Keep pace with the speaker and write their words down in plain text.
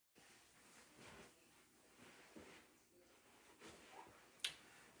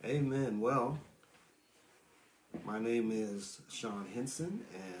Amen. Well, my name is Sean Hinson,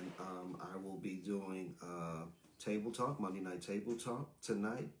 and I will be doing table talk, Monday night table talk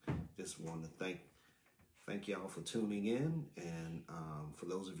tonight. Just want to thank y'all for tuning in, and for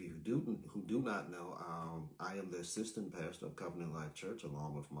those of you who do not know, I am the assistant pastor of Covenant Life Church,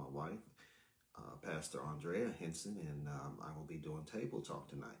 along with my wife, Pastor Andrea Hinson, and I will be doing table talk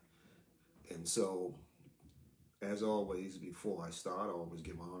tonight. And so, as always, before I start, I always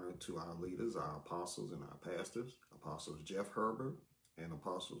give honor to our leaders, our apostles and our pastors, Apostles Jeff Herbert and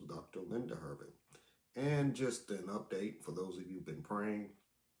Apostles Dr. Linda Herbert. And just an update for those of you who've been praying,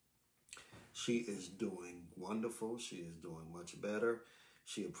 she is doing wonderful. She is doing much better.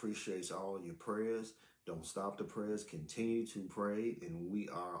 She appreciates all your prayers. Don't stop the prayers. Continue to pray. And we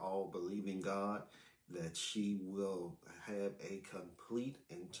are all believing God that she will have a complete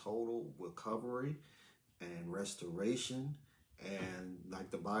and total recovery and restoration. And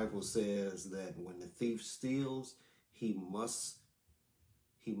like the Bible says, that when the thief steals, he must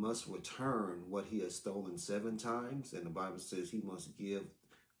return what he has stolen 7 times. And the Bible says he must give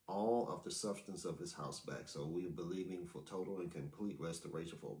all of the substance of his house back. So we are believing for total and complete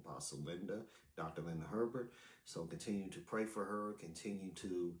restoration for Apostle Linda, Dr. Linda Herbert. So continue to pray for her. Continue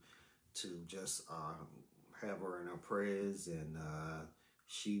to just have her in our prayers. And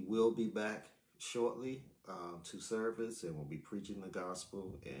she will be back shortly to service, and will be preaching the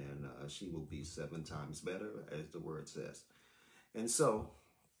gospel, and she will be 7 times better, as the word says. And so,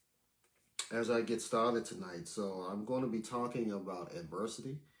 as I get started tonight, so I'm going to be talking about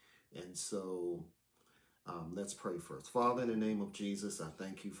adversity. And so let's pray first. Father, in the name of Jesus, I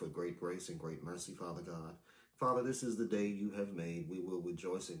thank you for great grace and great mercy, Father God. Father, this is the day you have made. We will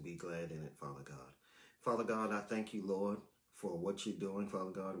rejoice and be glad in it, Father God. Father God, I thank you, Lord, for what you're doing,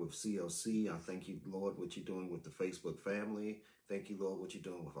 Father God, with CLC. I thank you, Lord, what you're doing with the Facebook family. Thank you, Lord, what you're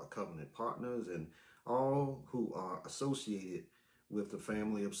doing with our covenant partners and all who are associated with the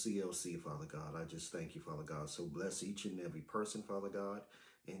family of CLC, Father God. I just thank you, Father God. So bless each and every person, Father God,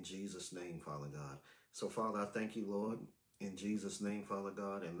 in Jesus' name, Father God. So, Father, I thank you, Lord, in Jesus' name, Father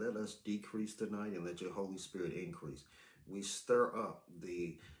God, and let us decrease tonight and let your Holy Spirit increase. We stir up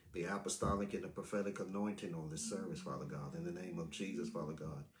the apostolic and the prophetic anointing on this service, Father God, in the name of Jesus, Father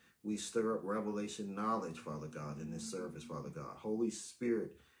God. We stir up revelation knowledge, Father God, in this service, Father God. Holy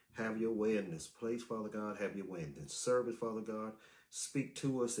Spirit, have your way in this place, Father God. Have your way in this service, Father God. Speak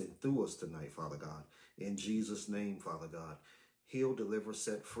to us and through us tonight, Father God, in Jesus' name, Father God. Heal, deliver,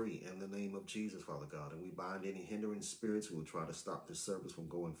 set free in the name of Jesus, Father God. And we bind any hindering spirits who will try to stop this service from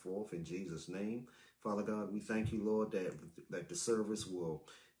going forth in Jesus' name. Father God, we thank you, Lord, that the service will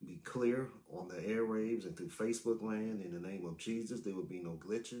be clear on the airwaves and through Facebook land. In the name of Jesus, there will be no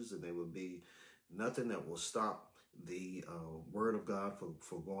glitches, and there will be nothing that will stop the word of God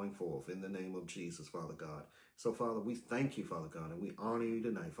for going forth in the name of Jesus, Father God. So, Father, we thank you, Father God, and we honor you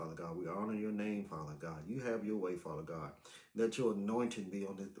tonight, Father God. We honor your name, Father God. You have your way, Father God. Let your anointing be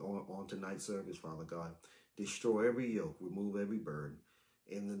on tonight's service, Father God. Destroy every yoke, remove every burden.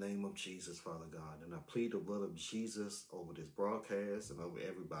 In the name of Jesus, Father God. And I plead the blood of Jesus over this broadcast and over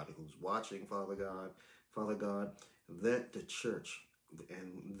everybody who's watching, Father God. Father God, let the church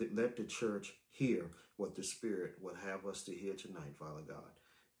hear what the Spirit would have us to hear tonight, Father God.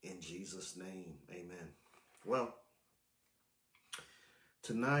 In Jesus' name, amen. Well,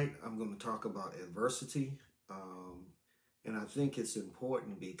 tonight I'm going to talk about adversity. And I think it's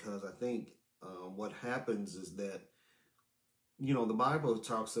important because I think what happens is that, you know, the Bible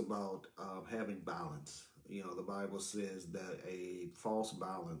talks about having balance. You know, the Bible says that a false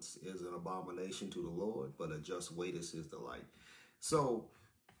balance is an abomination to the Lord, but a just weight is his delight. So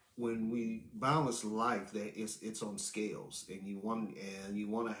when we balance life, that it's on scales, and you want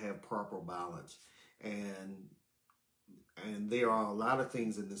to have proper balance. And there are a lot of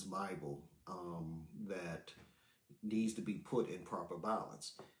things in this Bible that needs to be put in proper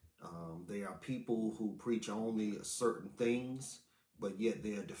balance. There are people who preach only certain things, but yet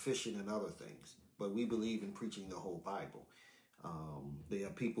they are deficient in other things. But we believe in preaching the whole Bible. There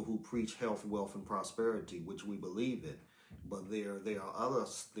are people who preach health, wealth, and prosperity, which we believe in. But there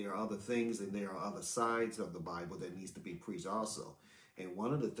are other things, and there are other sides of the Bible that needs to be preached also. And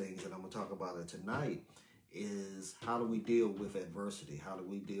one of the things that I'm going to talk about tonight is, how do we deal with adversity? How do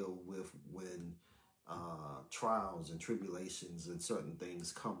we deal with when trials and tribulations and certain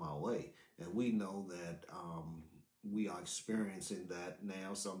things come our way? And we know that we are experiencing that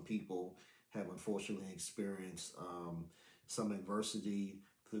now. Some people have unfortunately experienced some adversity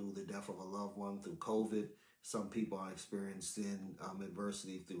through the death of a loved one, through COVID. Some people are experiencing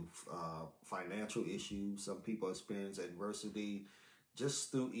adversity through financial issues. Some people experience adversity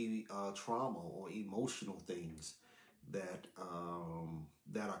just through trauma or emotional things that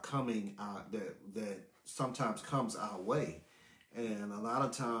that are coming that sometimes comes our way. And a lot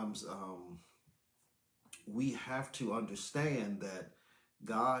of times we have to understand that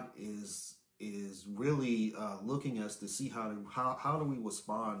God is really looking us to see how do we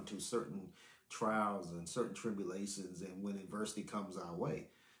respond to certain trials and certain tribulations and when adversity comes our way.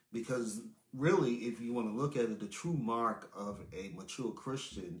 Because really, if you want to look at it, the true mark of a mature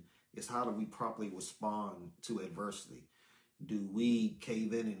Christian is how do we properly respond to adversity. Do we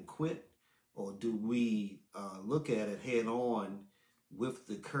cave in and quit, or do we look at it head on with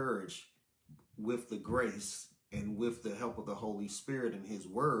the courage, with the grace, and with the help of the Holy Spirit and His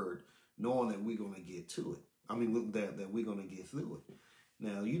Word, knowing that we're going to get to it? I mean, that we're going to get through it.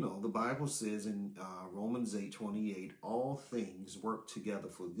 Now, you know, the Bible says in Romans 8:28, all things work together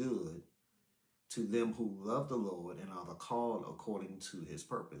for good to them who love the Lord and are the called according to His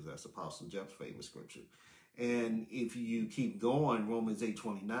purpose. That's Apostle Jeff's favorite scripture. And if you keep going, Romans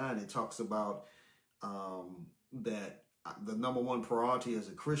 8:29, it talks about that the number one priority as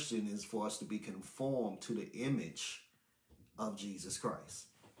a Christian is for us to be conformed to the image of Jesus Christ.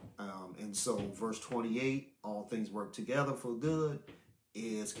 And so verse 28, all things work together for good,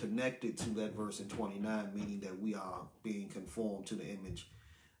 is connected to that verse in 29, meaning that we are being conformed to the image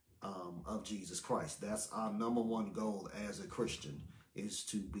of Jesus Christ. That's our number one goal as a Christian, is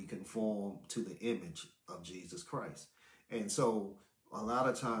to be conformed to the image of Jesus Christ. And so a lot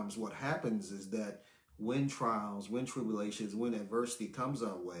of times what happens is that when trials, when tribulations, when adversity comes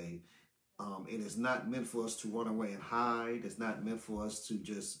our way, it is not meant for us to run away and hide. It's not meant for us to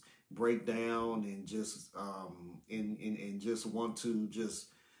just break down and just and just want to just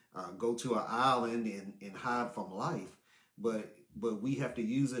go to an island and hide from life. But we have to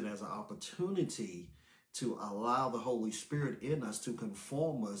use it as an opportunity to allow the Holy Spirit in us to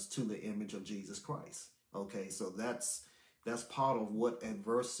conform us to the image of Jesus Christ. Okay, so that's part of what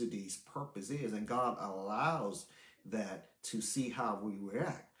adversity's purpose is, and God allows that to see how we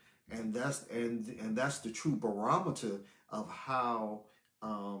react, and that's the true barometer of how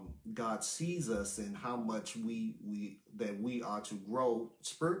God sees us and how much we are to grow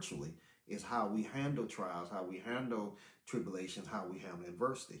spiritually, is how we handle trials, how we handle tribulations, how we handle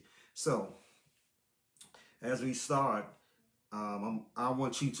adversity. So as we start, I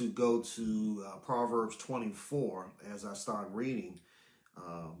want you to go to Proverbs 24 as I start reading.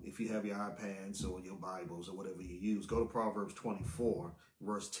 If you have your iPads or your Bibles or whatever you use, go to Proverbs 24,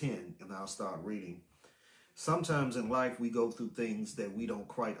 verse 10, and I'll start reading. Sometimes in life we go through things that we don't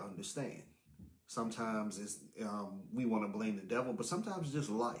quite understand. Sometimes it's we want to blame the devil, but sometimes it's just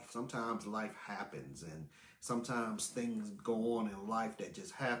life. Sometimes life happens, and sometimes things go on in life that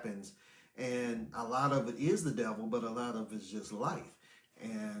just happens. And a lot of it is the devil, but a lot of it's just life.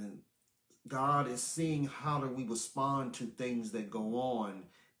 And God is seeing how do we respond to things that go on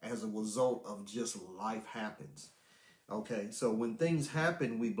as a result of just life happens. Okay, so when things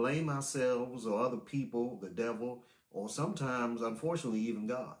happen, we blame ourselves or other people, the devil, or sometimes, unfortunately, even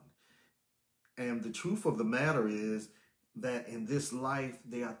God. And the truth of the matter is that in this life,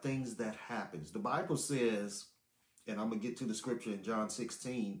 there are things that happen. The Bible says, and I'm going to get to the scripture in John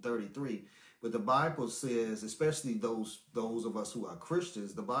 16:33, but the Bible says, especially those of us who are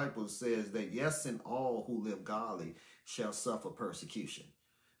Christians, the Bible says that yes, and all who live godly shall suffer persecution.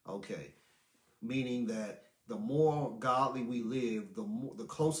 Okay, meaning that the more godly we live, the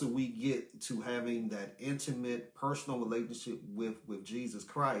closer we get to having that intimate, personal relationship with Jesus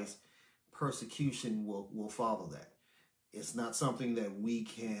Christ, persecution will follow that. It's not something that we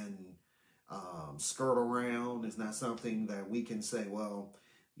can skirt around. It's not something that we can say, well,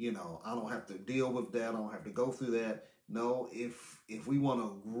 you know, I don't have to deal with that. I don't have to go through that. No, if we want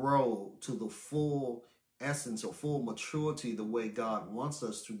to grow to the full essence or full maturity the way God wants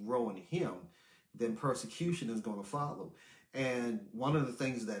us to grow in Him, then persecution is going to follow. And one of the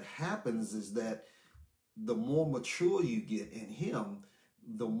things that happens is that the more mature you get in Him,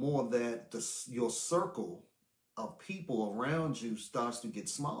 the more that your circle of people around you starts to get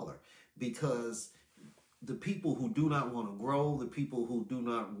smaller, because the people who do not want to grow, the people who do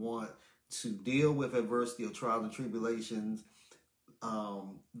not want to deal with adversity or trials and tribulations,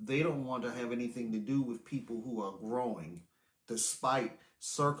 they don't want to have anything to do with people who are growing despite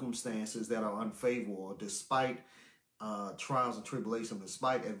circumstances that are unfavorable, despite trials and tribulations,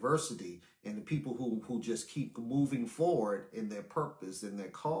 despite adversity. And the people who just keep moving forward in their purpose, in their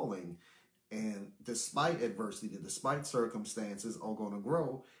calling, And despite adversity, despite circumstances, are going to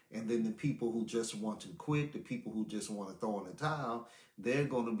grow. And then the people who just want to quit, the people who just want to throw in the towel, they're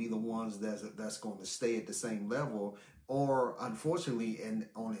going to be the ones that's going to stay at the same level. Or unfortunately,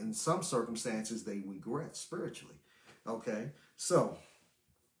 in some circumstances, they regret spiritually. Okay, so,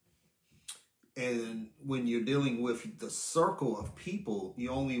 and when you're dealing with the circle of people,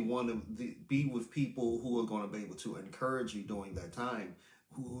 you only want to be with people who are going to be able to encourage you during that time,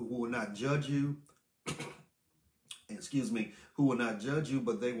 who will not judge you, excuse me, who will not judge you,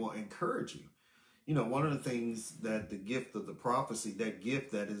 but they will encourage you. You know, one of the things that the gift of the prophecy, that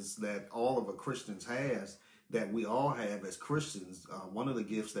gift that all of a Christians has, that we all have as Christians, one of the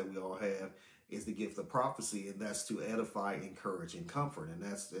gifts that we all have is the gift of prophecy, and that's to edify, encourage, and comfort. And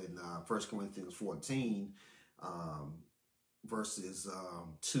that's in 1 Corinthians 14, verses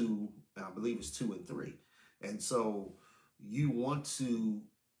 2, I believe it's 2 and 3. And so you want to,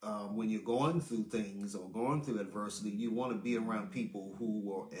 when you're going through things or going through adversity, you want to be around people who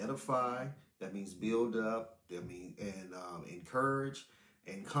will edify, that means build up, that means, and encourage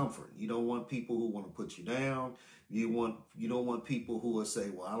and comfort. You don't want people who want to put you down. You don't want people who will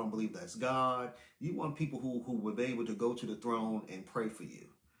say, well, I don't believe that's God. You want people who will be able to go to the throne and pray for you.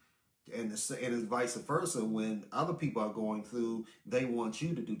 And it's vice versa. When other people are going through, they want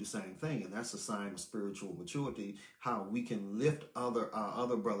you to do the same thing. And that's a sign of spiritual maturity, how we can lift our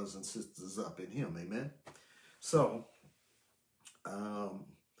other brothers and sisters up in him. Amen. So,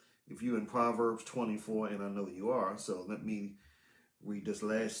 if you're in Proverbs 24, and I know you are, so let me read this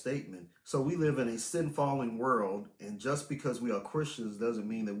last statement. So we live in a sin-falling world, and just because we are Christians doesn't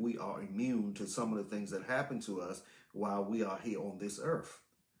mean that we are immune to some of the things that happen to us while we are here on this earth.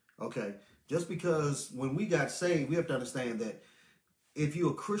 Okay, just because when we got saved, we have to understand that if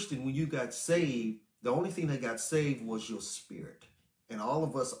you're a Christian, when you got saved, the only thing that got saved was your spirit. And all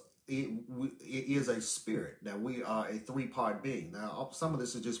of us, it is a spirit. Now, we are a three-part being. Now, some of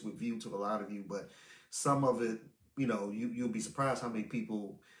this is just review to a lot of you, but some of it, you know, you'll be surprised how many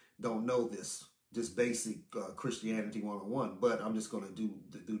people don't know this basic Christianity 101. But I'm just going to do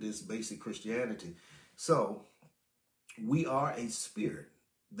this basic Christianity. So we are a spirit.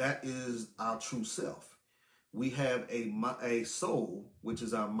 That is our true self. We have a soul, which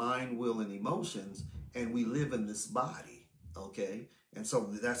is our mind, will, and emotions, and we live in this body, okay? And so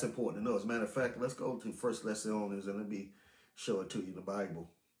that's important to know. As a matter of fact, let's go to 1 Thessalonians, and let me show it to you in the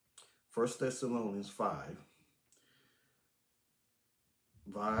Bible. 1 Thessalonians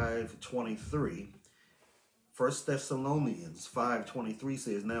 5:23. 1 Thessalonians 5:23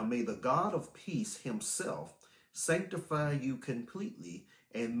 says, now may the God of peace himself sanctify you completely,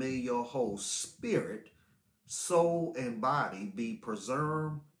 and may your whole spirit, soul, and body be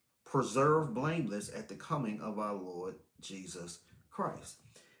preserved blameless at the coming of our Lord Jesus Christ.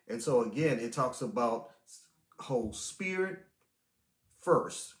 And so again, it talks about whole spirit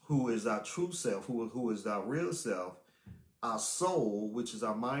first, who is our true self, who is our real self, our soul, which is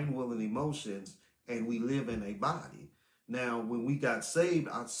our mind, will, and emotions, and we live in a body. Now, when we got saved,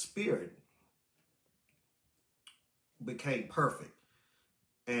 our spirit became perfect.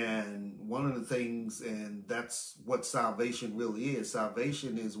 And one of the things, and that's what salvation really is.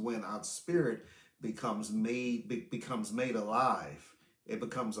 Salvation is when our spirit becomes made alive. It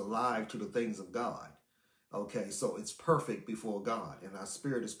becomes alive to the things of God. Okay, so it's perfect before God. And our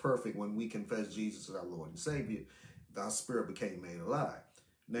spirit is perfect when we confess Jesus as our Lord and Savior. Our spirit became made alive.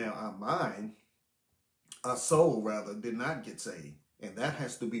 Now, our soul rather, did not get saved. And that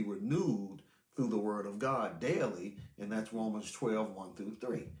has to be renewed through the word of God daily, and that's Romans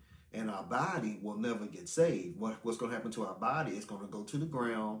 12:1-3. And our body will never get saved. What's going to happen to our body is going to go to the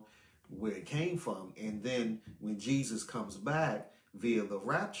ground where it came from, and then when Jesus comes back via the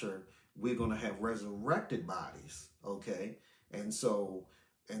rapture, we're going to have resurrected bodies, okay? And so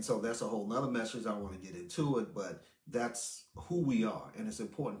that's a whole nother message. I don't want to get into it, but that's who we are, and it's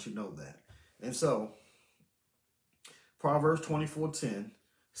important to know that. And so Proverbs 24:10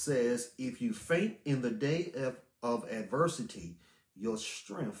 says, if you faint in the day of adversity, your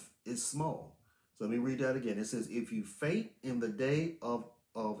strength is small. So let me read that again. It says, if you faint in the day of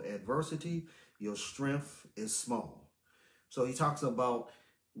adversity, your strength is small. So he talks about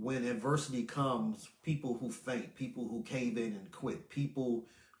when adversity comes, people who faint, people who cave in and quit, people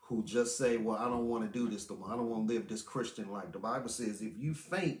who just say, well, I don't want to do this no more. I don't want to live this Christian life. The Bible says if you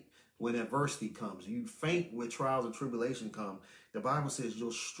faint when adversity comes, you faint when trials and tribulation come, the Bible says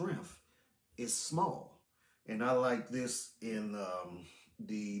your strength is small. And I like this in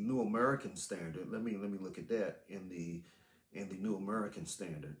the New American Standard. Let me look at that in the New American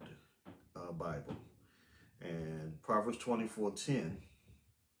Standard Bible. And Proverbs 24:10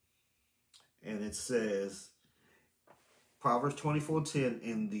 And it says, Proverbs 24:10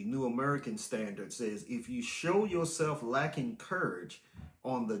 in the New American Standard says, if you show yourself lacking courage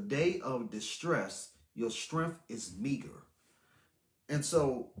on the day of distress, your strength is meager. And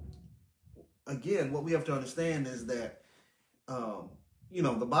so, again, what we have to understand is that,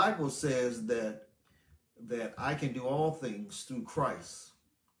 the Bible says that I can do all things through Christ,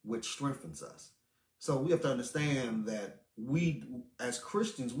 which strengthens us. So we have to understand that we, as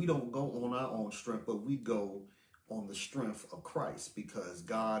Christians, we don't go on our own strength, but we go on the strength of Christ, because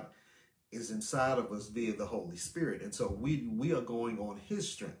God is inside of us via the Holy Spirit. And so we are going on his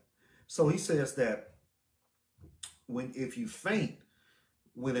strength. So he says that if you faint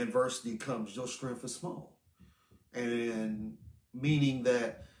when adversity comes, your strength is small. And meaning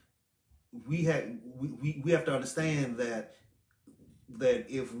that we have to understand that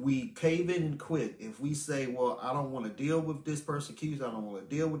if we cave in and quit, if we say, well, I don't want to deal with this persecution, I don't want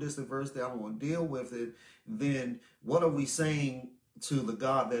to deal with this adversity, I don't want to deal with it, then what are we saying to the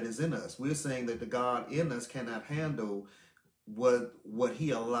God that is in us? We're saying that the God in us cannot handle what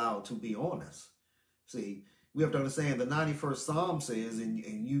he allowed to be on us. See, we have to understand the 91st Psalm says,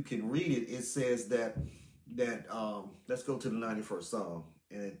 and you can read it, it says that let's go to the 91st Psalm,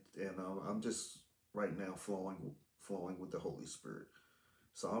 and I'm just right now flowing with the Holy Spirit.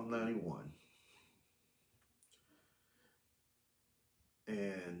 Psalm 91.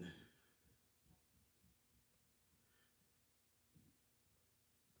 And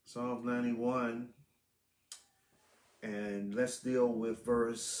Psalm 91, and let's deal with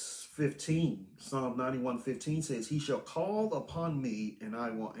verse 15. Psalm 91:15 says, he shall call upon me and I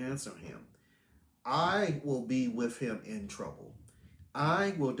will answer him. I will be with him in trouble.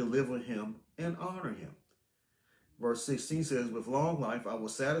 I will deliver him and honor him. Verse 16 says, with long life I will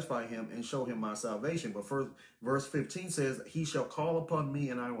satisfy him and show him my salvation. But first, verse 15 says, he shall call upon me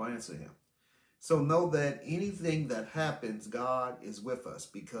and I will answer him. So know that anything that happens, God is with us,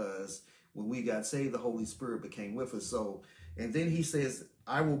 because when we got saved, the Holy Spirit became with us. So, and then he says,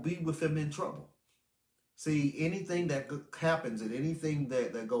 I will be with him in trouble. See, anything that happens and anything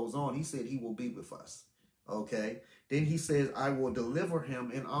that goes on, he said he will be with us. Okay. Then he says, I will deliver him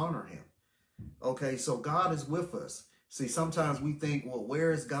and honor him. Okay. So God is with us. See, sometimes we think, well,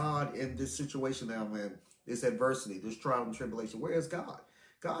 where is God in this situation that I'm in, this adversity, this trial and tribulation? Where is God?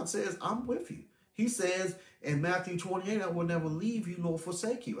 God says, I'm with you. He says in Matthew 28, I will never leave you nor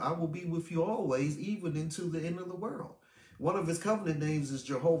forsake you. I will be with you always, even into the end of the world. One of his covenant names is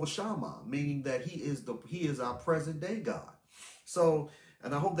Jehovah Shammah, meaning that he is our present day God. So,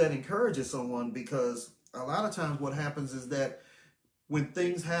 and I hope that encourages someone, because a lot of times what happens is that when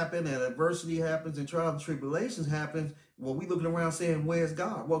things happen and adversity happens and trials and tribulations happen, well, we looking around saying, where's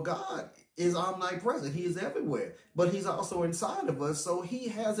God? Well, God is omnipresent. He is everywhere, but he's also inside of us. So he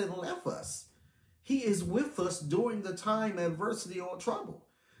hasn't left us. He is with us during the time adversity or trouble,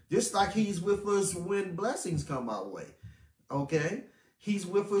 just like he's with us when blessings come our way. Okay. He's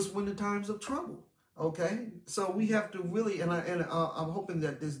with us when the times of trouble. Okay. So we have to really, and I'm hoping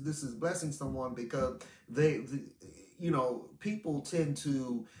that this is blessing someone, because people tend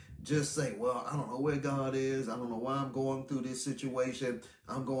to just say, well, I don't know where God is. I don't know why I'm going through this situation.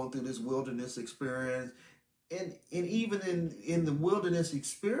 I'm going through this wilderness experience. And even in the wilderness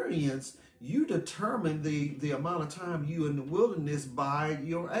experience, you determine the amount of time you in the wilderness by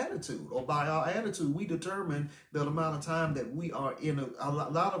your attitude, or by our attitude. We determine the amount of time that we are in. A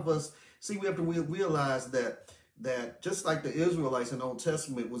lot of us, see, we have to realize that just like the Israelites in the Old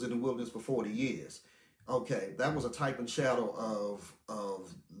Testament was in the wilderness for 40 years. Okay, that was a type and shadow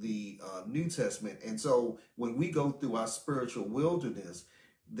of the New Testament. And so when we go through our spiritual wilderness,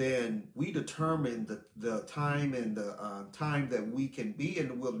 then we determine the time and the time that we can be in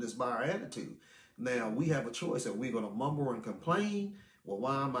the wilderness by our attitude. Now, we have a choice. Are we going to mumble and complain? Well,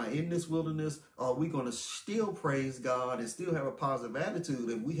 why am I in this wilderness? Or are we going to still praise God and still have a positive attitude?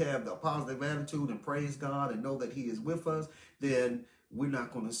 If we have the positive attitude and praise God and know that he is with us, then we're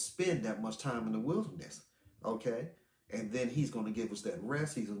not going to spend that much time in the wilderness. Okay? And then he's going to give us that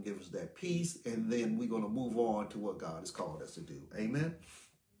rest. He's going to give us that peace. And then we're going to move on to what God has called us to do. Amen?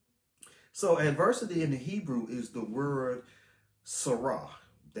 So adversity in the Hebrew is the word sarah.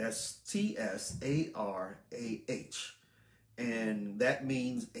 That's Tsarah. And that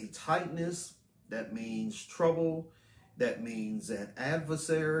means a tightness. That means trouble. That means an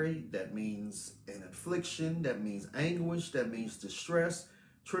adversary. That means an affliction. That means anguish. That means distress,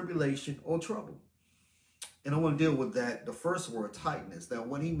 tribulation, or trouble. And I want to deal with that. The first word, tightness. Now,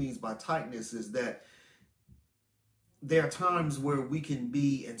 what he means by tightness is that there are times where we can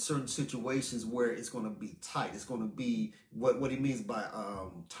be in certain situations where it's going to be tight. It's going to be what he means by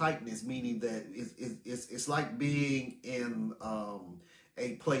tightness, meaning that it's like being in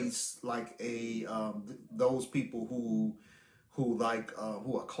a place like those people who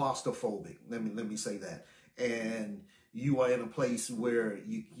are claustrophobic. Let me say that. And you are in a place where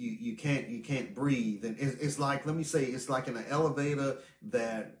you can't breathe, and it's like, let me say, it's like in an elevator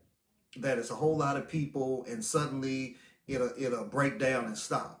that is a whole lot of people, and suddenly it'll break down and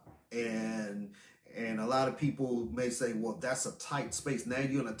stop. And a lot of people may say, well, that's a tight space. Now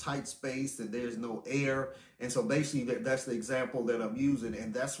you're in a tight space and there's no air. And so basically that's the example that I'm using.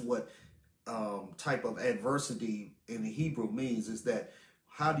 And that's what type of adversity in the Hebrew means, is that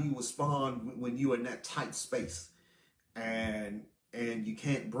how do you respond when you're in that tight space and you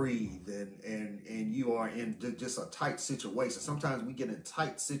can't breathe, and you are in just a tight situation. Sometimes we get in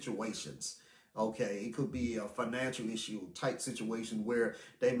tight situations. Okay, it could be a financial issue, tight situation where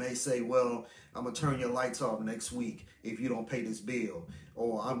they may say, well, I'm going to turn your lights off next week if you don't pay this bill,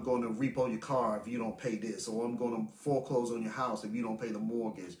 or I'm going to repo your car if you don't pay this, or I'm going to foreclose on your house if you don't pay the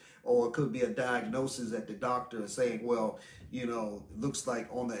mortgage. Or it could be a diagnosis at the doctor saying, well, it looks like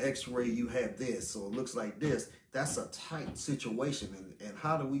on the x-ray you have this, or it looks like this. That's a tight situation. And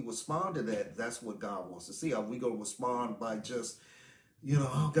how do we respond to that? That's what God wants to see. Are we going to respond by just,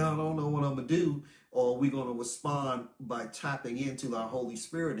 oh, God, I don't know what I'm going to do? Or are we going to respond by tapping into our Holy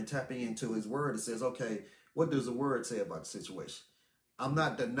Spirit and tapping into his word? It says, okay, what does the word say about the situation? I'm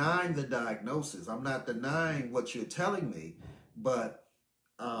not denying the diagnosis. I'm not denying what you're telling me, but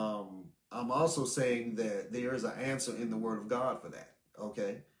I'm also saying that there is an answer in the word of God for that.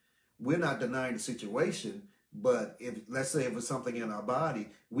 Okay. We're not denying the situation, but let's say if it's something in our body,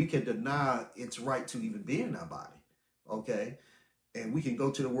 we can deny its right to even be in our body. Okay. And we can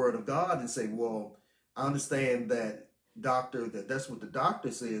go to the word of God and say, well, I understand that, doctor, that's what the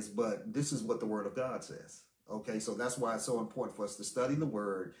doctor says, but this is what the word of God says. Okay, so that's why it's so important for us to study the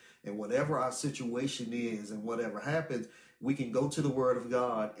word, and whatever our situation is and whatever happens, we can go to the word of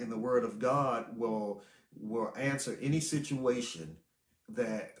God, and the word of God will answer any situation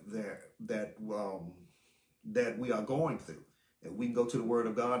that we are going through. And we can go to the word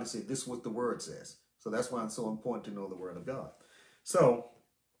of God and say, this is what the word says. So that's why it's so important to know the word of God. So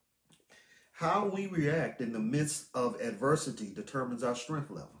how we react in the midst of adversity determines our strength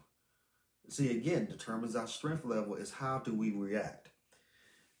level. See, again, determines our strength level is how do we react.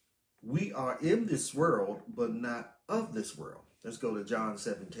 We are in this world, but not of this world. Let's go to John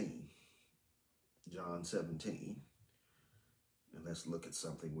 17. John 17. And let's look at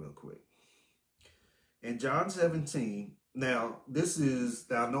something real quick. In John 17, now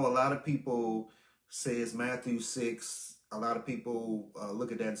I know a lot of people say it's Matthew 6. A lot of people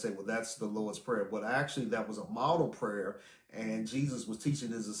look at that and say, well, that's the Lord's Prayer. But actually, that was a model prayer, and Jesus was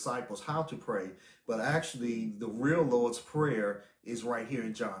teaching his disciples how to pray. But actually, the real Lord's Prayer is right here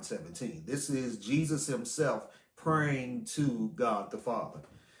in John 17. This is Jesus himself praying to God the Father.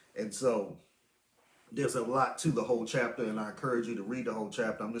 And so there's a lot to the whole chapter, and I encourage you to read the whole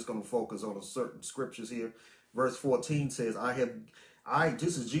chapter. I'm just going to focus on certain scriptures here. Verse 14 says,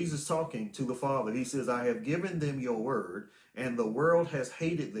 this is Jesus talking to the Father. He says, I have given them your word, and the world has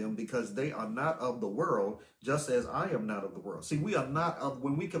hated them because they are not of the world, just as I am not of the world. See, we are not of,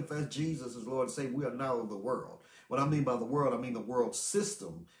 when we confess Jesus as Lord and Savior, we are not of the world. What I mean by the world, I mean the world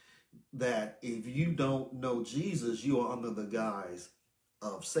system, that if you don't know Jesus, you are under the guise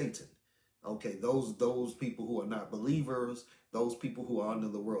of Satan. Okay, those people who are not believers, those people who are under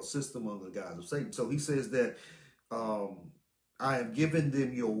the world system, under the guise of Satan. So he says that I have given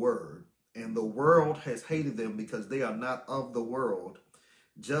them your word, and the world has hated them because they are not of the world,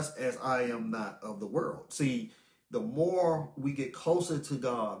 just as I am not of the world. See, the more we get closer to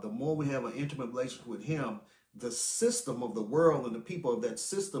God, the more we have an intimate relationship with him, the system of the world and the people of that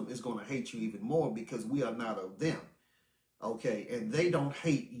system is going to hate you even more because we are not of them. Okay, and they don't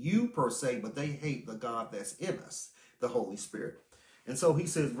hate you per se, but they hate the God that's in us, the Holy Spirit. And so he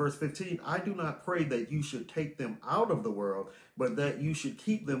says, verse 15, I do not pray that you should take them out of the world, but that you should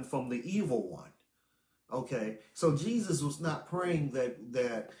keep them from the evil one. Okay, so Jesus was not praying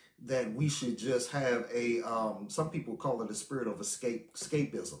that we should just have a, some people call it a spirit of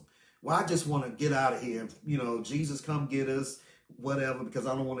escapism. Well, I just want to get out of here. Jesus, come get us, whatever, because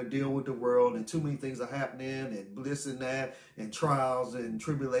I don't want to deal with the world, and too many things are happening, and this and that, and trials and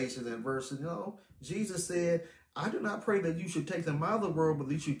tribulations and adversity. No, Jesus said, I do not pray that you should take them out of the world, but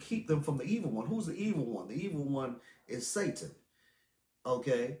that you should keep them from the evil one. Who's the evil one? The evil one is Satan.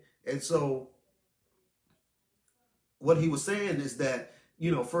 Okay, and so what he was saying is that,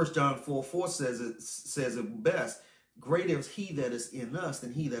 1 John 4:4 says it best. greater is he that is in us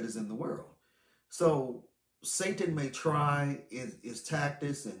than he that is in the world. So Satan may try his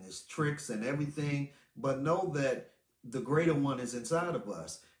tactics and his tricks and everything, but know that the greater one is inside of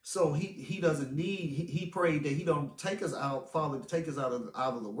us. So he doesn't need, he prayed that he don't take us out, Father, to take us out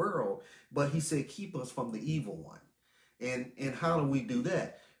of the world, but he said, keep us from the evil one. And how do we do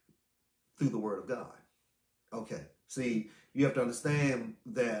that? Through the word of God. Okay. See, you have to understand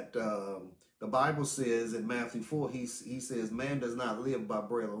that the Bible says in Matthew 4, he says, man does not live by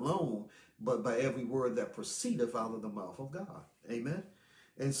bread alone, but by every word that proceedeth out of the mouth of God. Amen.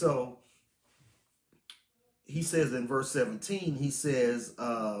 And so he says in verse 17, he says,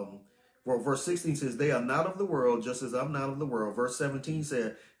 verse 16 says, they are not of the world, just as I'm not of the world. Verse 17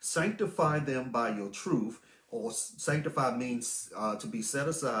 said, sanctify them by your truth, or sanctify means to be set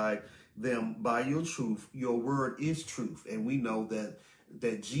aside them by your truth. Your word is truth. And we know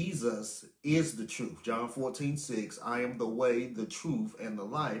that Jesus is the truth. John 14:6, I am the way, the truth, and the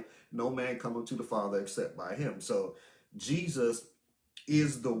life. No man cometh to the Father except by him. So Jesus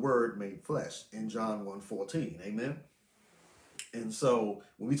is the word made flesh in John 1:14. Amen. And so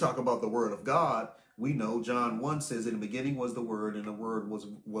when we talk about the word of God, we know John 1 says, in the beginning was the word, and the word was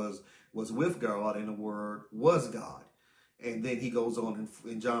with God, and the word was God. And then he goes on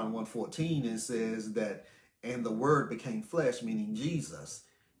in John 1:14 and says that, and the word became flesh, meaning Jesus,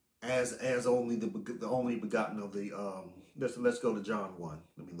 as only the only begotten of the let's go to John 1.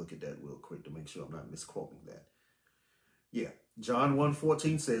 Let me look at that real quick to make sure I'm not misquoting that. Yeah. John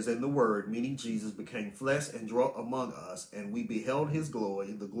 1:14 says, and the word, meaning Jesus, became flesh and dwelt among us, and we beheld his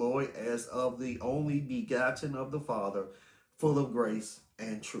glory, the glory as of the only begotten of the Father, full of grace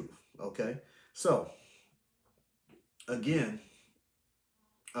and truth. Okay. So again,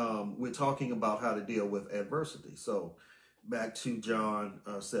 we're talking about how to deal with adversity. So back to John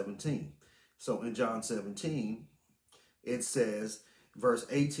 17. So in John 17, it says, verse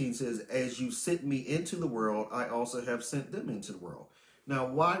 18 says, as you sent me into the world, I also have sent them into the world. Now,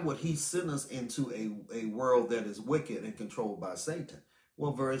 why would he send us into a world that is wicked and controlled by Satan?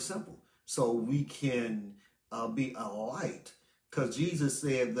 Well, very simple. So we can be a light. Because Jesus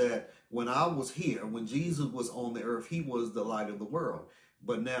said that when I was here, when Jesus was on the earth, he was the light of the world.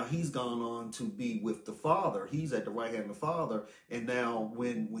 But now he's gone on to be with the Father. He's at the right hand of the Father. And now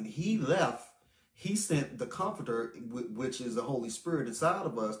when he left, he sent the Comforter, which is the Holy Spirit inside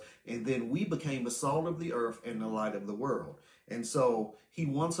of us. And then we became the salt of the earth and the light of the world. And so he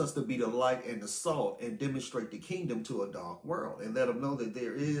wants us to be the light and the salt and demonstrate the kingdom to a dark world and let them know that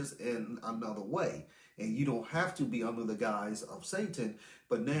there is another way. And you don't have to be under the guise of Satan,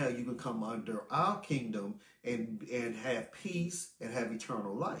 but now you can come under our kingdom and have peace and have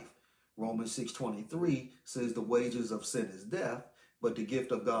eternal life. Romans 6:23 says the wages of sin is death, but the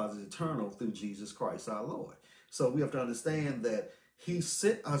gift of God is eternal through Jesus Christ our Lord. So we have to understand that he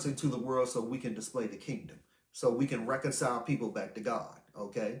sent us into the world so we can display the kingdom, so we can reconcile people back to God,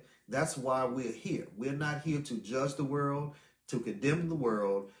 okay? That's why we're here. We're not here to judge the world, to condemn the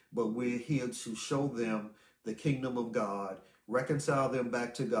world, but we're here to show them the kingdom of God, reconcile them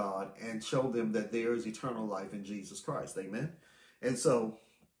back to God, and show them that there is eternal life in Jesus Christ. Amen? And so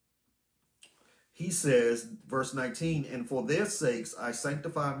he says, verse 19, and for their sakes I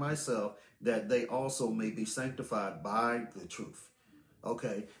sanctify myself, that they also may be sanctified by the truth.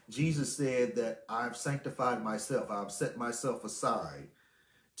 Okay, Jesus said that I've sanctified myself. I've set myself aside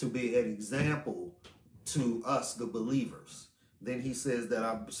to be an example to us, the believers. Then he says that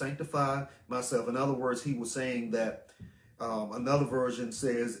I've sanctified myself. In other words, he was saying that another version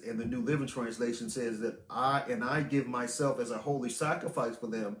says, in the New Living Translation says that I give myself as a holy sacrifice for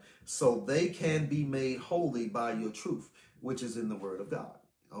them so they can be made holy by your truth, which is in the word of God.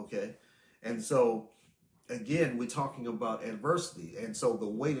 Okay. And so again, we're talking about adversity. And so the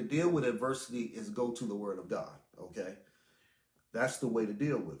way to deal with adversity is go to the word of God. Okay. That's the way to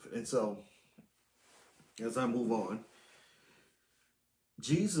deal with it. And so as I move on,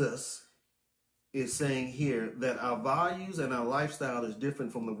 Jesus is saying here that our values and our lifestyle is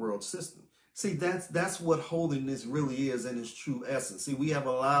different from the world system. See, that's what holiness really is in its true essence. See, we have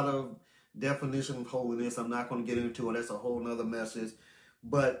a lot of definition of holiness. I'm not going to get into it. That's a whole nother message.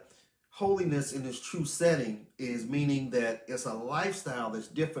 But holiness in its true setting is meaning that it's a lifestyle that's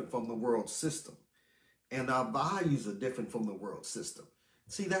different from the world system. And our values are different from the world system.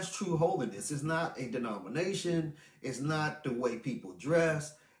 See, that's true holiness. It's not a denomination. It's not the way people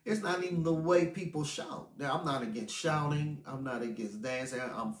dress. It's not even the way people shout. Now, I'm not against shouting. I'm not against dancing.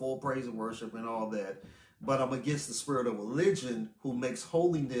 I'm for praise and worship and all that. But I'm against the spirit of religion who makes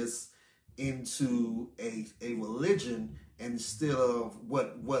holiness into a religion instead of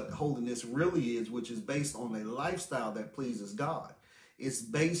what holiness really is, which is based on a lifestyle that pleases God. It's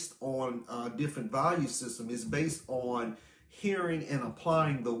based on a different value system. It's based on hearing and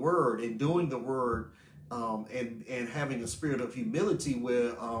applying the word and doing the word, and having a spirit of humility,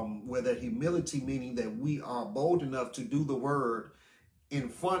 where that humility meaning that we are bold enough to do the word in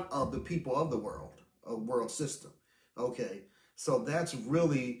front of the people of the world system. Okay, so that's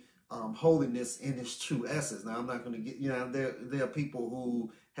really holiness in its true essence. Now, I'm not going to get, there are people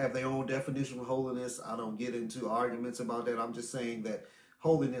who have their own definition of holiness. I don't get into arguments about that. I'm just saying that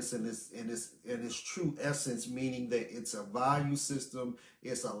holiness in its true essence, meaning that it's a value system,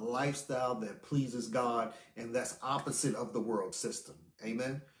 it's a lifestyle that pleases God, and that's opposite of the world system.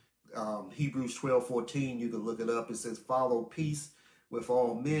 Amen. Hebrews 12:14, you can look it up. It says, follow peace with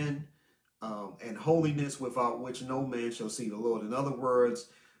all men, and holiness, without which no man shall see the Lord. In other words,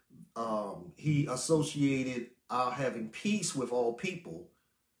 he associated our having peace with all people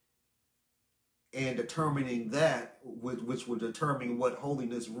and determining that, which would determine what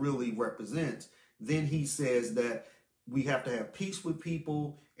holiness really represents. Then he says that we have to have peace with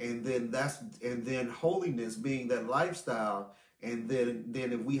people, and then holiness being that lifestyle. And then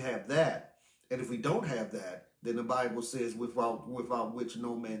if we have that, and if we don't have that, then the Bible says without which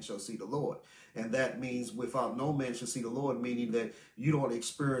no man shall see the Lord. And that means without no man shall see the Lord, meaning that you don't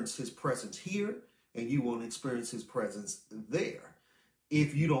experience his presence here and you won't experience his presence there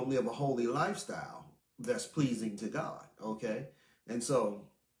if you don't live a holy lifestyle that's pleasing to God. Okay. And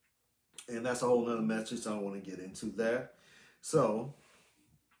that's a whole nother message. I don't want to get into that. So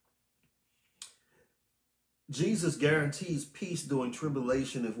Jesus guarantees peace during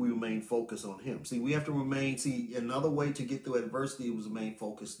tribulation if we remain focused on him. See, we have to remain, another way to get through adversity was remain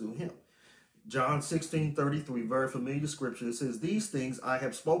focused through him. John 16:33, very familiar scripture. It says, these things I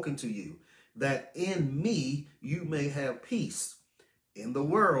have spoken to you, that in me you may have peace. In the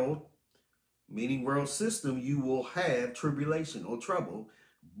world, meaning world system, you will have tribulation or trouble,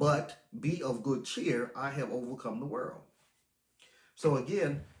 but be of good cheer. I have overcome the world. So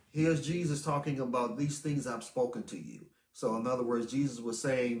again, here's Jesus talking about these things I've spoken to you. So in other words, Jesus was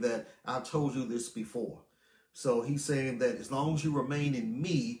saying that I've told you this before. So he's saying that as long as you remain in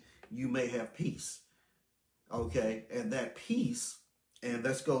me, you may have peace. Okay, and that peace, and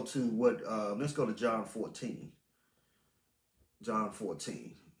let's go to John 14. John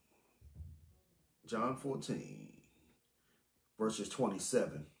 14, verses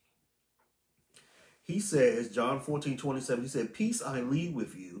 27. He says, John 14:27, he said, peace I leave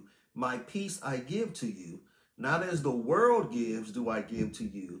with you, my peace I give to you. Not as the world gives do I give to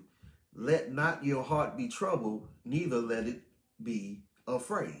you. Let not your heart be troubled, neither let it be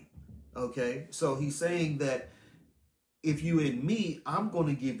afraid. Okay, so he's saying that if you in me, I'm going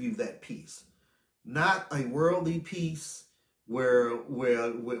to give you that peace. Not a worldly peace where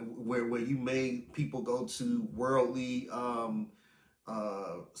you made people go to worldly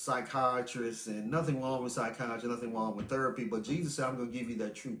psychiatrists, and nothing wrong with psychiatry, nothing wrong with therapy, but Jesus said, I'm going to give you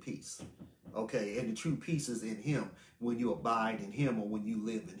that true peace. Okay, and the true peace is in him. When you abide in him, or when you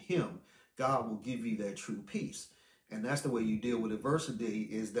live in him, God will give you that true peace. And that's the way you deal with adversity,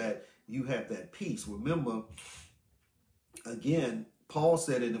 is that you have that peace. Remember, again, Paul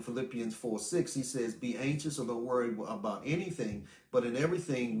said it in Philippians 4:6, he says, be anxious or don't worry about anything, but in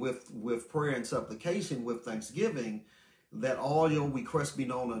everything with prayer and supplication, with thanksgiving, that all your requests be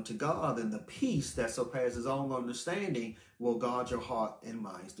known unto God, and the peace that surpasses all understanding will guard your heart and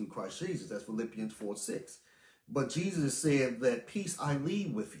minds through Christ Jesus. That's Philippians 4:6. But Jesus said that peace I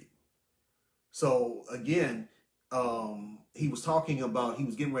leave with you. So again, he was talking about, he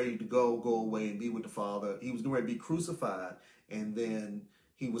was getting ready to go away and be with the Father. He was getting ready to be crucified. And then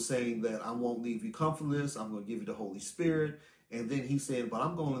he was saying that I won't leave you comfortless. I'm going to give you the Holy Spirit. And then he said, but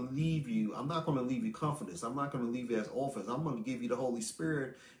I'm going to leave you. I'm not going to leave you comfortless. I'm not going to leave you as orphans. I'm going to give you the Holy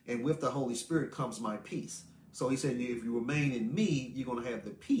Spirit. And with the Holy Spirit comes my peace. So he said, if you remain in me, you're going to have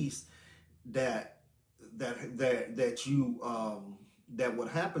the peace that what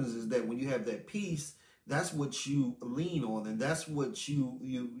happens is that when you have that peace, that's what you lean on, and that's what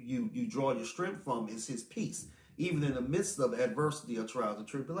you draw your strength from, is his peace, even in the midst of adversity or trials and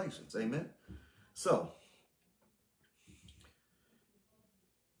tribulations. Amen. So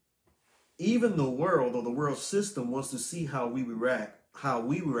even the world, or the world system, wants to see how we react.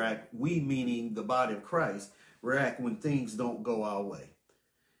 We meaning the body of Christ, react when things don't go our way.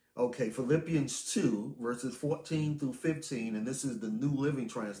 Okay, Philippians 2, verses 14 through 15, and this is the New Living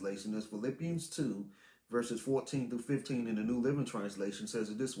Translation. This Philippians 2, verses 14 through 15 in the New Living Translation says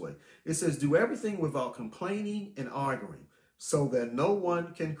it this way. It says, do everything without complaining and arguing, so that no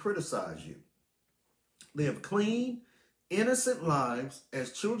one can criticize you. Live clean innocent lives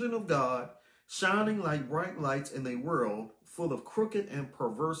as children of God, shining like bright lights in a world full of crooked and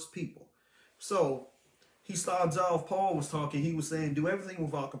perverse people. So he starts off, Paul was talking, he was saying, do everything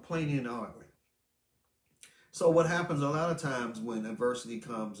without complaining and arguing. So what happens a lot of times when adversity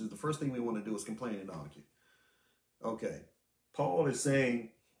comes is the first thing we want to do is complain and argue. Okay, Paul is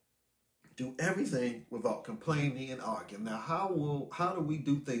saying, do everything without complaining and arguing. Now, how do we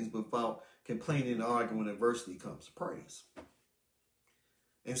do things without complaining and arguing when adversity comes? Praise.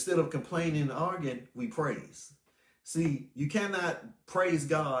 Instead of complaining and arguing, we praise. See, you cannot praise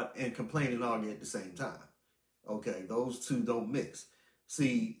God and complain and argue at the same time. Okay, those two don't mix.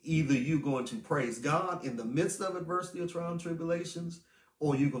 See, either you're going to praise God in the midst of adversity or trial and tribulations,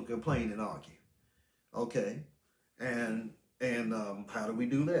 or you're going to complain and argue. Okay, and how do we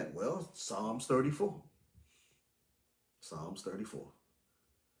do that? Well, Psalms 34. Psalms 34.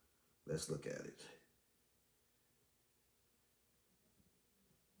 Let's look at it.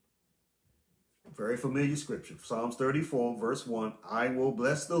 Very familiar scripture. Psalms 34, verse 1. I will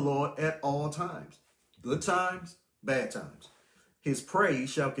bless the Lord at all times. Good times, bad times. His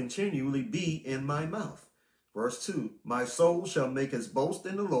praise shall continually be in my mouth. Verse 2. My soul shall make its boast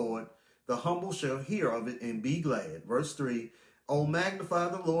in the Lord. The humble shall hear of it and be glad. Verse 3. O magnify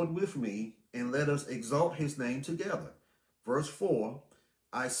the Lord with me, and let us exalt his name together. Verse 4.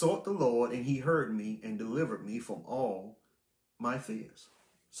 I sought the Lord, and he heard me and delivered me from all my fears.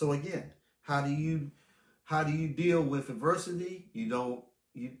 So again, how do you deal with adversity?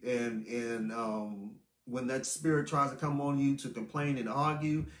 When that spirit tries to come on you to complain and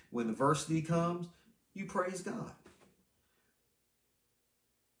argue, when adversity comes, you praise God.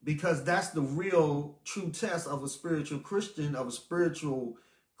 Because that's the real true test of a spiritual Christian, that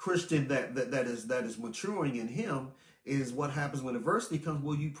is maturing in him, is what happens when adversity comes.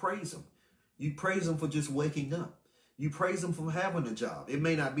 Well, you praise him. You praise him for just waking up. You praise him for having a job. It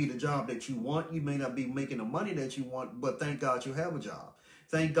may not be the job that you want. You may not be making the money that you want, but thank God you have a job.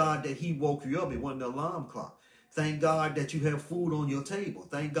 Thank God that he woke you up. It wasn't an alarm clock. Thank God that you have food on your table.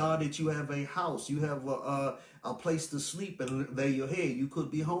 Thank God that you have a house. You have a place to sleep and lay your head. You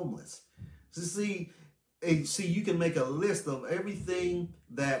could be homeless. So see, you can make a list of everything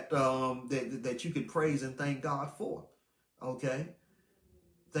that you can praise and thank God for. Okay?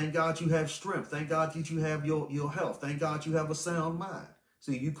 Thank God you have strength. Thank God that you have your health. Thank God you have a sound mind.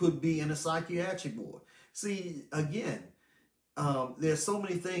 See, you could be in a psychiatric ward. See, again, there's so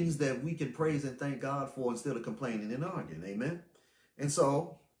many things that we can praise and thank God for instead of complaining and arguing. Amen. And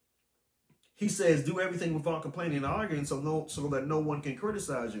so he says, do everything without complaining and arguing so that no one can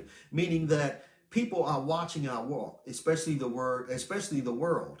criticize you. Meaning that people are watching our walk, especially the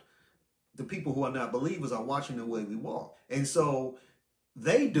world. The people who are not believers are watching the way we walk. And so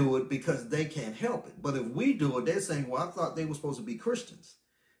they do it because they can't help it. But if we do it, they're saying, well, I thought they were supposed to be Christians.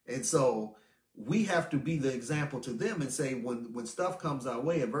 And so we have to be the example to them and say, when stuff comes our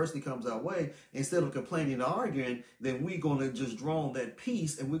way, adversity comes our way, instead of complaining and arguing, then we're going to just draw on that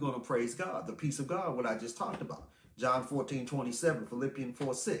peace and we're going to praise God, the peace of God, what I just talked about. John 14:27, Philippians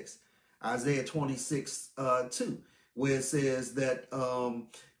 4:6, Isaiah 26:2, where it says that,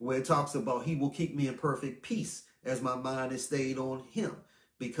 where it talks about he will keep me in perfect peace as my mind is stayed on him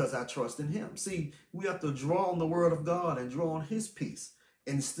because I trust in him. See, we have to draw on the word of God and draw on his peace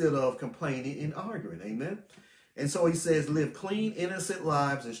instead of complaining and arguing. Amen. And so he says, live clean, innocent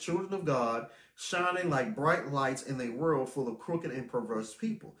lives as children of God, shining like bright lights in a world full of crooked and perverse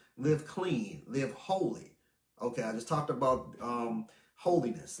people. Live clean, live holy. Okay, I just talked about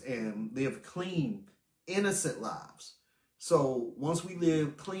holiness, and live clean, innocent lives. So once we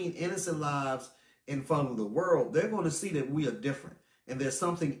live clean, innocent lives in front of the world, they're going to see that we are different. And there's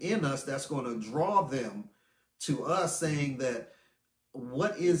something in us that's going to draw them to us, saying that,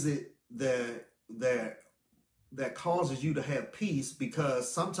 what is it that causes you to have peace? Because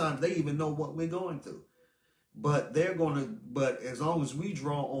sometimes they even know what we're going through. But as long as we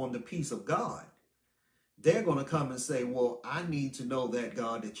draw on the peace of God, they're going to come and say, well, I need to know that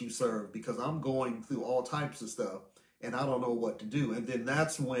God that you serve, because I'm going through all types of stuff and I don't know what to do. And then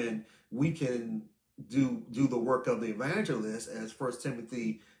that's when we can do the work of the evangelist, as 1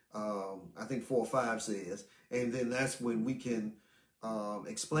 Timothy, I think 4:5 says. And then that's when we can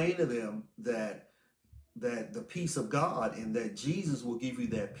explain to them that the peace of God, and that Jesus will give you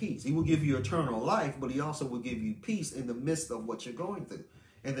that peace. He will give you eternal life, but he also will give you peace in the midst of what you're going through.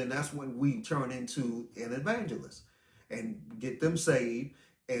 And then that's when we turn into an evangelist and get them saved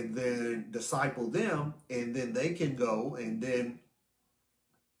and then disciple them, and then they can go and then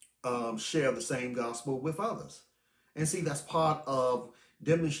share the same gospel with others. And see, that's part of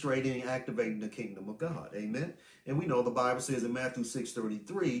demonstrating and activating the kingdom of God. Amen. And we know the Bible says in Matthew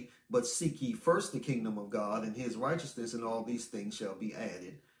 6:33, but seek ye first the kingdom of God and his righteousness, and all these things shall be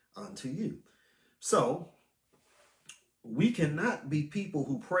added unto you. So we cannot be people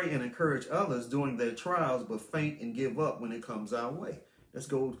who pray and encourage others during their trials, but faint and give up when it comes our way. Let's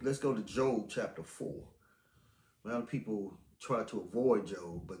go to Job chapter 4. A lot of people try to avoid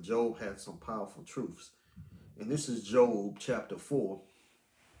Job, but Job had some powerful truths. And this is Job chapter 4.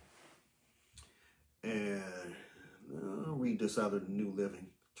 And I'll read this out of the New Living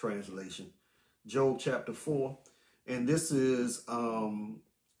Translation. Job chapter 4. And this is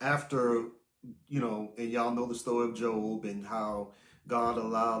after, and y'all know the story of Job and how God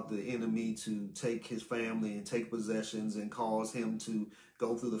allowed the enemy to take his family and take possessions and cause him to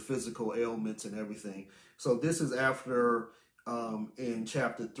go through the physical ailments and everything. So this is after in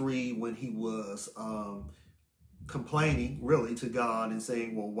chapter 3 when he was complaining really to God and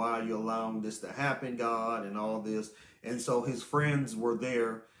saying, well, why are you allowing this to happen, God, and all this. And so his friends were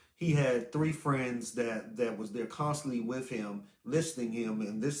there. He had 3 friends that was there constantly with him, listening him.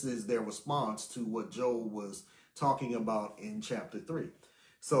 And this is their response to what Job was talking about in chapter 3.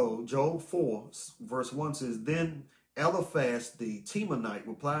 So Job 4 verse 1 says, then Eliphaz the Temanite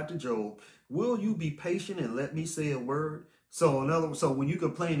replied to Job, will you be patient and let me say a word? So in other words, so when you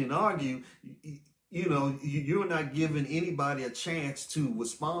complain and argue, you're not giving anybody a chance to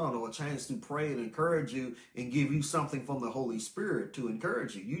respond or a chance to pray and encourage you and give you something from the Holy Spirit to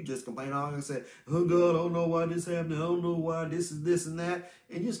encourage you. You just complain and argue and say, oh God, I don't know why this happened. I don't know why this is this and that.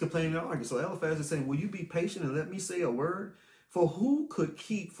 And you just complain and argue. So Eliphaz is saying, will you be patient and let me say a word? For who could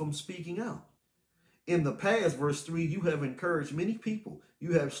keep from speaking out? In the past, verse 3, you have encouraged many people.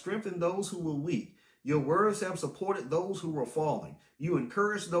 You have strengthened those who were weak. Your words have supported those who were falling. You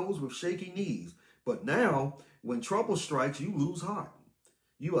encourage those with shaky knees. But now, when trouble strikes, you lose heart.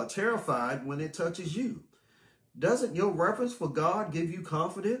 You are terrified when it touches you. Doesn't your reverence for God give you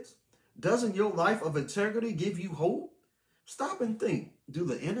confidence? Doesn't your life of integrity give you hope? Stop and think. Do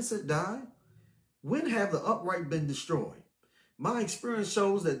the innocent die? When have the upright been destroyed? My experience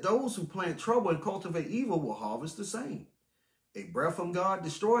shows that those who plant trouble and cultivate evil will harvest the same. A breath from God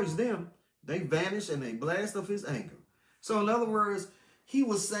destroys them. They vanish in a blast of his anger. So in other words, he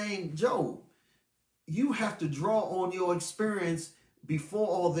was saying, Job, you have to draw on your experience before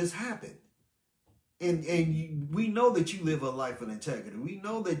all this happened. And we know that you live a life of integrity. We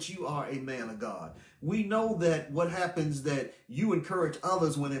know that you are a man of God. We know that what happens that you encourage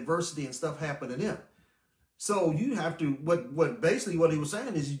others when adversity and stuff happen to them. So you have to, basically what he was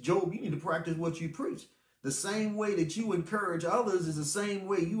saying is, Job, you need to practice what you preach. The same way that you encourage others is the same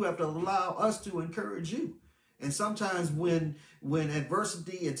way you have to allow us to encourage you. And sometimes when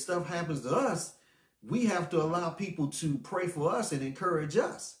adversity and stuff happens to us, we have to allow people to pray for us and encourage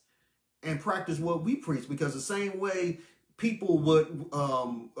us and practice what we preach, because the same way people would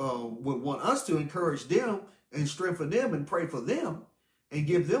want us to encourage them and strengthen them and pray for them and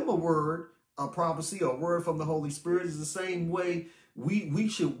give them a word, a prophecy, or a word from the Holy Spirit, is the same way we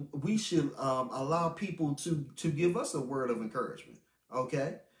should allow people to give us a word of encouragement.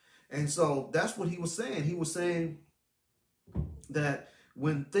 Okay. And so that's what he was saying. He was saying that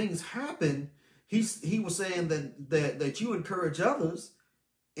when things happen, he was saying that you encourage others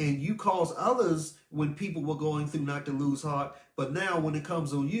and you cause others when people were going through not to lose heart. But now when it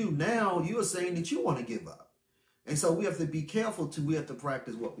comes on you, now you are saying that you want to give up. And so we have to be careful we have to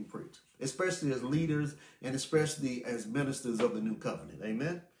practice what we preach, especially as leaders and especially as ministers of the new covenant.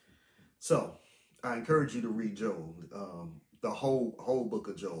 Amen. So I encourage you to read Job, the whole book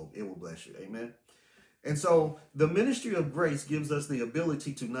of Job. It will bless you. Amen. And so the ministry of grace gives us the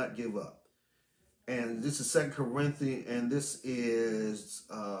ability to not give up. And this is 2 Corinthians, and this is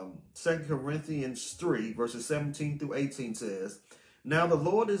 2 Corinthians 3, verses 17 through 18 says, now the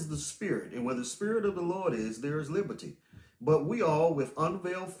Lord is the Spirit, and where the Spirit of the Lord is, there is liberty. But we all, with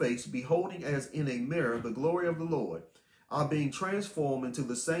unveiled face, beholding as in a mirror the glory of the Lord, are being transformed into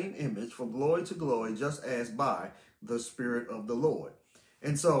the same image from glory to glory, just as by the Spirit of the Lord.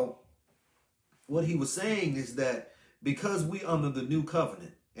 And so what he was saying is that because we under the new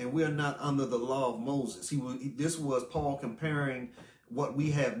covenant, and we are not under the law of Moses. This was Paul comparing what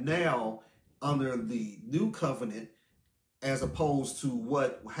we have now under the new covenant as opposed to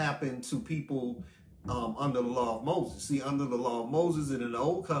what happened to people under the law of Moses. See, under the law of Moses and in the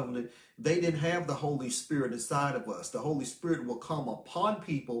old covenant, they didn't have the Holy Spirit inside of us. The Holy Spirit will come upon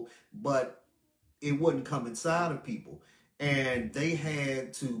people, but it wouldn't come inside of people. And they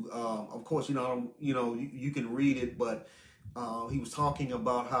had to, of course, you can read it, but he was talking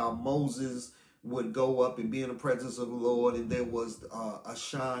about how Moses would go up and be in the presence of the Lord, and there was a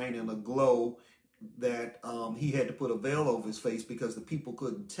shine and a glow that he had to put a veil over his face because the people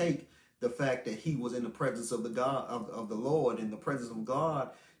couldn't take the fact that he was in the presence of the God of the Lord, and the presence of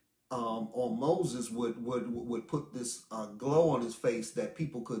God on Moses would put this glow on his face that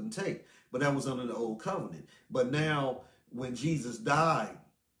people couldn't take. But that was under the old covenant. But now when Jesus died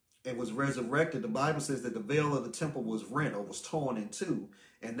and was resurrected, the Bible says that the veil of the temple was rent or was torn in two.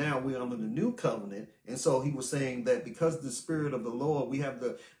 And now we're under the new covenant. And so he was saying that because the Spirit of the Lord, we have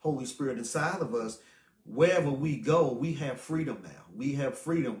the Holy Spirit inside of us, wherever we go, we have freedom now. We have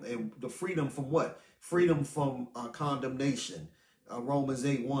freedom. And the freedom from what? Freedom from condemnation. Romans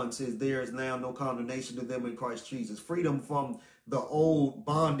 8:1 says there is now no condemnation to them in Christ Jesus. Freedom from the old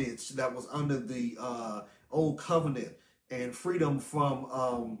bondage that was under the old covenant, and freedom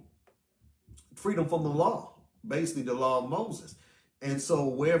from the law, basically the law of Moses. And so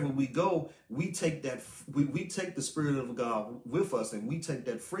wherever we go, we take that we take the Spirit of God with us, and we take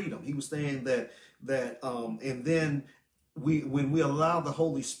that freedom. He was saying that and then when we allow the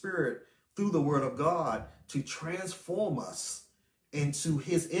Holy Spirit through the Word of God to transform us into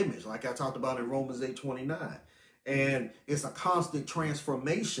His image, like I talked about in Romans 8:29, and it's a constant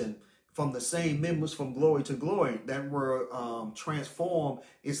transformation from the same members from glory to glory. That word transform,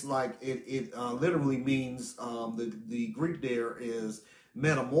 it's like it literally means the Greek there is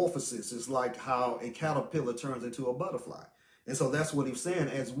metamorphosis. It's like how a caterpillar turns into a butterfly. And so that's what he's saying.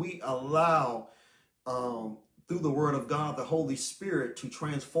 As we allow through the Word of God the Holy Spirit to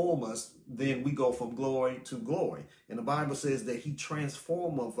transform us, then we go from glory to glory. And the Bible says that He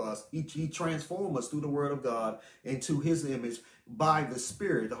transforms us. He transforms us through the Word of God into His image by the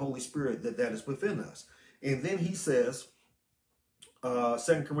Spirit, the Holy Spirit that is within us. And then he says,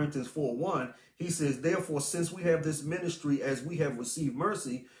 2 Corinthians 4:1, he says, therefore, since we have this ministry as we have received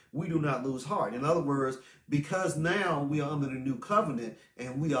mercy, we do not lose heart. In other words, because now we are under the new covenant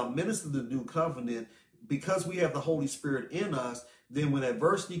and we are ministers of the new covenant, because we have the Holy Spirit in us, then when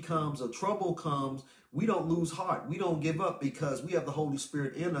adversity comes or trouble comes, we don't lose heart. We don't give up because we have the Holy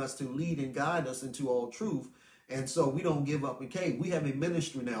Spirit in us to lead and guide us into all truth. And so we don't give up. Okay, we have a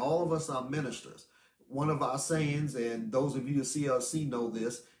ministry now. All of us are ministers. One of our sayings, and those of you at CLC know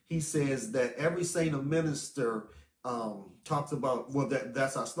this, he says that every saint or minister talks about, well,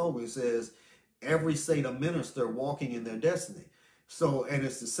 that's our slogan. It says, every saint or minister walking in their destiny. So, and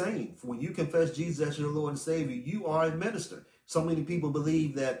it's the same. When you confess Jesus as your Lord and Savior, you are a minister. So many people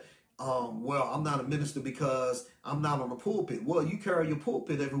believe that, well, I'm not a minister because I'm not on the pulpit. Well, you carry your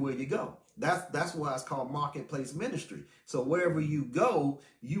pulpit everywhere you go. That's why it's called marketplace ministry. So wherever you go,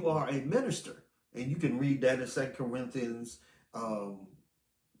 you are a minister. And you can read that in 2 Corinthians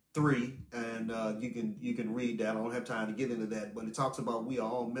 3, and you can read that. I don't have time to get into that, but it talks about we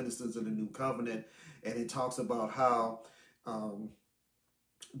are all ministers of the new covenant, and it talks about how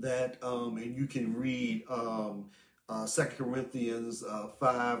and you can read 2 Corinthians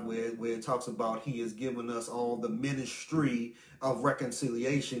 5, where it talks about He has given us all the ministry of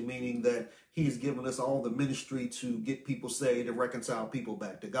reconciliation, meaning that He has given us all the ministry to get people saved and reconcile people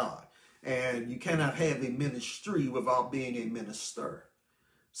back to God. And you cannot have a ministry without being a minister.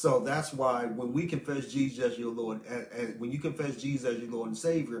 So that's why when we confess Jesus as your Lord, when you confess Jesus as your Lord and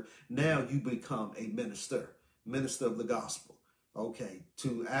Savior, now you become a minister of the gospel, okay,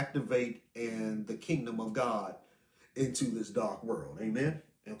 to activate in the kingdom of God into this dark world. Amen.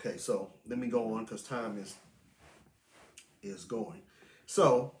 Okay, so let me go on because time is going.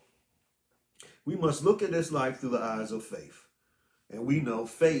 So we must look at this life through the eyes of faith. And we know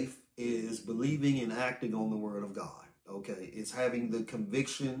faith is believing and acting on the Word of God. Okay, it's having the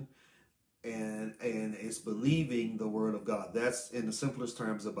conviction and it's believing the Word of God. That's in the simplest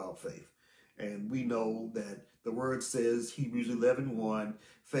terms about faith. And we know that the Word says, Hebrews 11:1,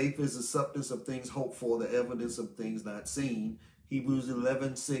 faith is the substance of things hoped for, the evidence of things not seen. Hebrews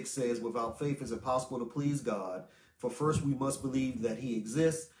 11:6 says, without faith it's impossible to please God. For first we must believe that He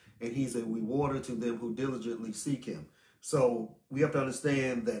exists, and He's a rewarder to them who diligently seek Him. So we have to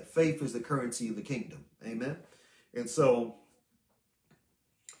understand that faith is the currency of the kingdom. Amen. And so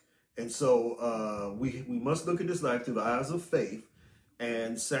we must look at this life through the eyes of faith.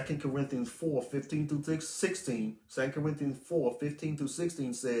 And 2 Corinthians 4:15 through 16, 2 Corinthians 4:15 through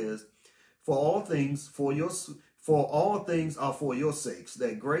 16 says, For all things are for your sakes,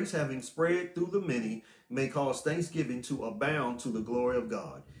 that grace having spread through the many may cause thanksgiving to abound to the glory of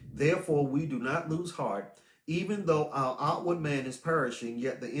God. Therefore we do not lose heart, even though our outward man is perishing,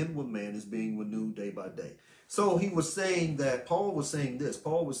 yet the inward man is being renewed day by day. So he was saying that, Paul was saying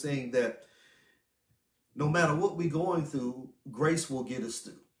that no matter what we're going through, grace will get us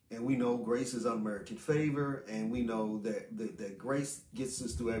through. And we know grace is unmerited favor, and we know that grace gets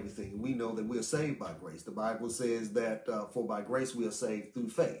us through everything. We know that we are saved by grace. The Bible says that for by grace we are saved through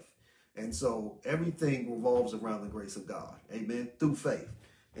faith. And so everything revolves around the grace of God. Amen. Through faith.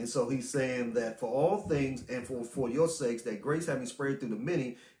 And so he's saying that for all things and for your sakes, that grace having spread through the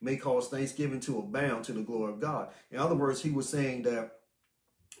many may cause thanksgiving to abound to the glory of God. In other words, he was saying that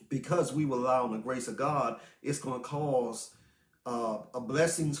because we rely on the grace of God, it's going to cause a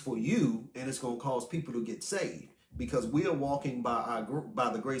blessings for you, and it's going to cause people to get saved, because we are walking by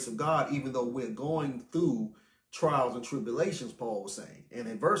the grace of God, even though we're going through trials and tribulations. Paul was saying, and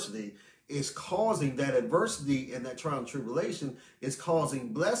adversity is causing that adversity, and that trial and tribulation is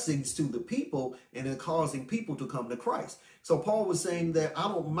causing blessings to the people, and then causing people to come to Christ. So Paul was saying that I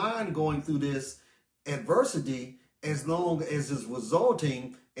don't mind going through this adversity as long as it's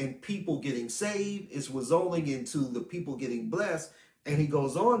resulting in people getting saved, it's resulting into the people getting blessed. And he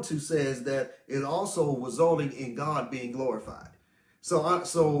goes on to says that it also resulting in God being glorified.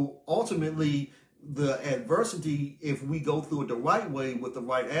 So ultimately, the adversity, if we go through it the right way with the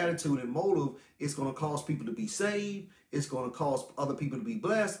right attitude and motive, it's going to cause people to be saved. It's going to cause other people to be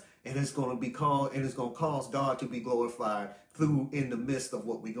blessed, and it's going to cause God to be glorified through in the midst of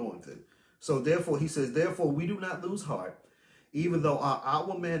what we're going through. So therefore, he says, therefore we do not lose heart, even though our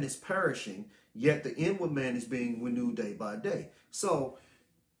outward man is perishing, yet the inward man is being renewed day by day. So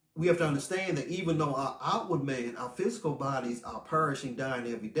we have to understand that even though our outward man, our physical bodies are perishing, dying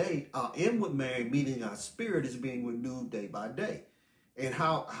every day, our inward man, meaning our spirit, is being renewed day by day. And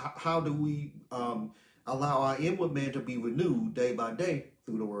how do we allow our inward man to be renewed day by day?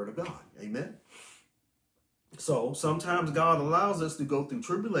 Through the word of God. Amen. So sometimes God allows us to go through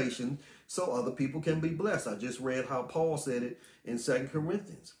tribulation so other people can be blessed. I just read how Paul said it in 2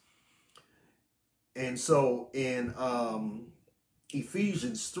 Corinthians. And so in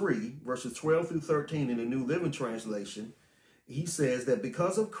Ephesians 3, verses 12 through 13 in the New Living Translation, he says that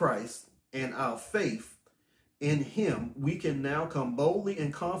because of Christ and our faith in him, we can now come boldly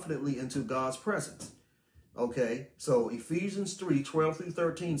and confidently into God's presence. Okay, so Ephesians 3, 12 through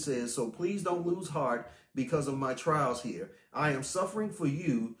 13 says, so please don't lose heart because of my trials here. I am suffering for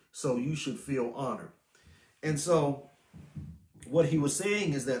you, so you should feel honored. And so what he was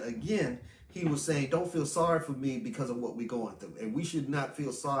saying is that, again, he was saying, don't feel sorry for me because of what we're going through. And we should not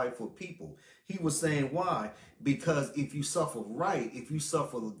feel sorry for people. He was saying, why? Because if you suffer right, if you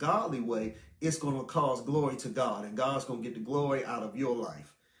suffer the godly way, it's going to cause glory to God. And God's going to get the glory out of your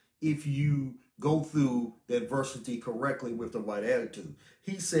life if you go through the adversity correctly with the right attitude.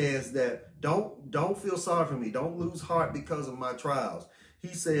 He says that don't feel sorry for me. Don't lose heart because of my trials.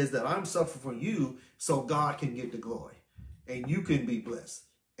 He says that I'm suffering for you so God can get the glory and you can be blessed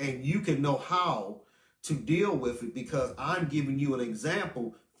and you can know how to deal with it, because I'm giving you an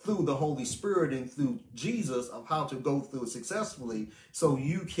example through the Holy Spirit and through Jesus of how to go through it successfully, so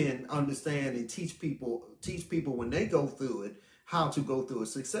you can understand and teach people when they go through it how to go through it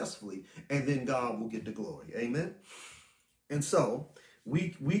successfully, and then God will get the glory. Amen. And so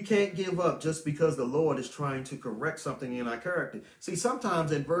we can't give up just because the Lord is trying to correct something in our character. See,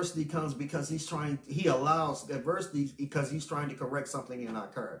 sometimes adversity comes because he allows adversity because he's trying to correct something in our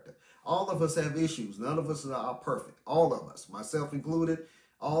character. All of us have issues. None of us are perfect. All of us, myself included,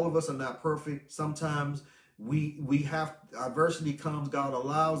 all of us are not perfect. Sometimes we have adversity comes, God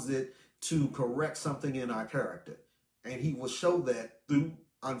allows it to correct something in our character. And he will show that through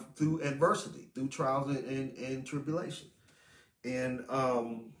adversity, through trials and tribulation. In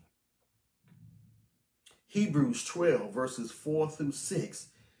Hebrews 12, verses 4 through 6,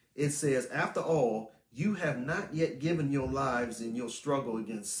 it says, after all, you have not yet given your lives in your struggle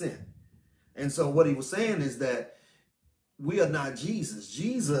against sin. And so what he was saying is that we are not Jesus.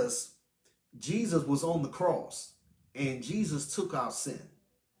 Jesus was on the cross, and Jesus took our sin,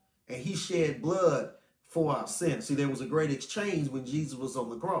 and he shed blood for our sin. See, there was a great exchange when Jesus was on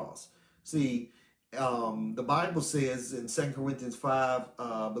the cross. See, the Bible says in 2 Corinthians 5,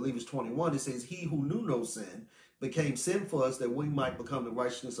 I believe it's 21, it says, he who knew no sin became sin for us that we might become the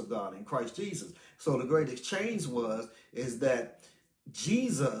righteousness of God in Christ Jesus. So the great exchange is that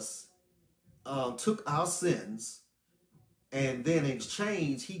Jesus took our sins, and then in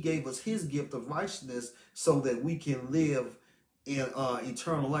exchange, he gave us his gift of righteousness so that we can live in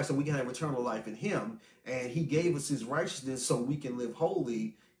eternal life, so we can have eternal life in him. And he gave us his righteousness so we can live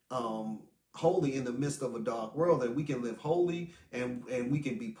holy in the midst of a dark world, and we can live holy and we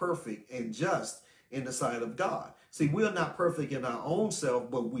can be perfect and just in the sight of God. See, we are not perfect in our own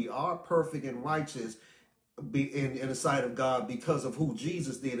self, but we are perfect and righteous in the sight of God because of who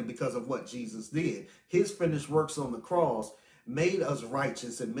Jesus did and because of what Jesus did. His finished works on the cross made us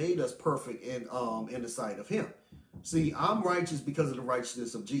righteous and made us perfect in the sight of him. See, I'm righteous because of the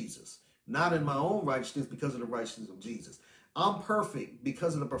righteousness of Jesus, not in my own righteousness, because of the righteousness of Jesus. I'm perfect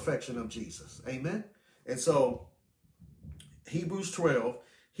because of the perfection of Jesus. Amen. And so Hebrews 12,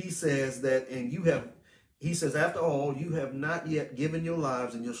 he says that, and you have, he says, after all, you have not yet given your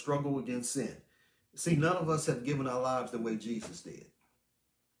lives in your struggle against sin. See, none of us have given our lives the way Jesus did.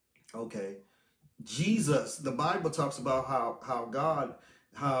 Okay. Jesus, the Bible talks about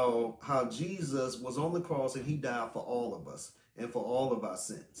how Jesus was on the cross and he died for all of us and for all of our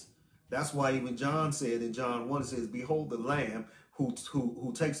sins. That's why even John said in John 1, it says, behold the Lamb who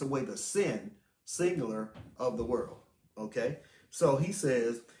takes away the sin, singular, of the world. Okay. So he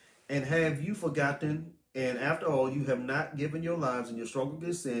says, and have you forgotten, and after all, you have not given your lives in your struggle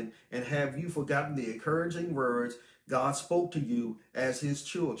against sin, and have you forgotten the encouraging words God spoke to you as his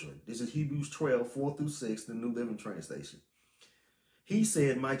children? This is Hebrews 12, 4 through 6, the New Living Translation. He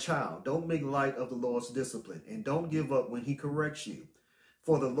said, my child, don't make light of the Lord's discipline, and don't give up when he corrects you.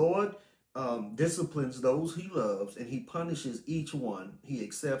 For the Lord disciplines those he loves, and he punishes each one he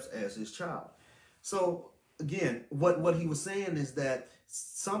accepts as his child. So again, what he was saying is that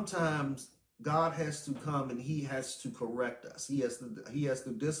sometimes God has to come and he has to correct us. He has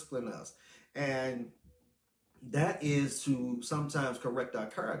to discipline us. And that is to sometimes correct our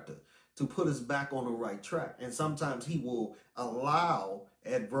character, to put us back on the right track. And sometimes he will allow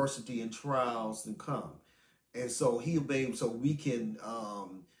adversity and trials to come. And so he'll be able, so we can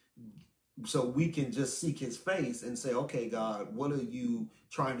just seek his face and say, okay, God, what are you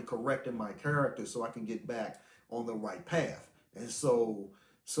trying to correct in my character so I can get back on the right path? And so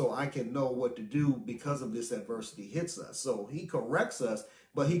I can know what to do because of this adversity hits us. So he corrects us,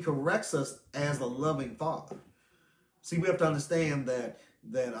 but he corrects us as a loving father. See, we have to understand that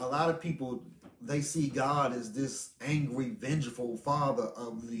a lot of people, they see God as this angry, vengeful father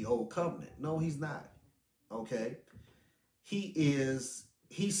of the old covenant. No, he's not. Okay? He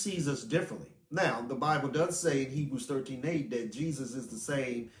sees us differently. Now, the Bible does say in Hebrews 13:8 that Jesus is the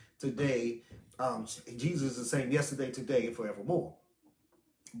same today. Jesus is the same yesterday, today, and forevermore.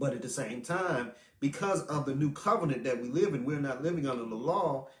 But at the same time, because of the new covenant that we live in, we're not living under the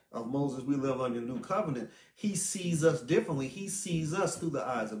law of Moses. We live under the new covenant. He sees us differently. He sees us through the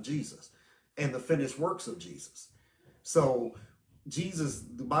eyes of Jesus and the finished works of Jesus. So Jesus,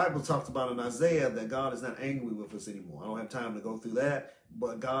 the Bible talks about in Isaiah that God is not angry with us anymore. I don't have time to go through that,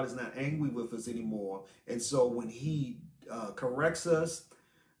 but God is not angry with us anymore. And so when he corrects us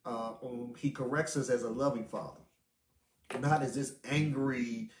as a loving father, not as this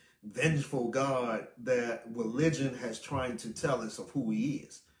angry, vengeful God that religion has trying to tell us of who he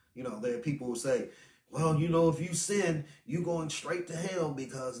is. You know, there are people who say, well, you know, if you sin, you're going straight to hell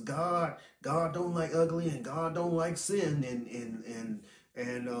because God don't like ugly and God don't like sin and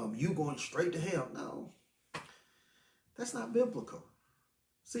you going straight to hell. No, that's not biblical.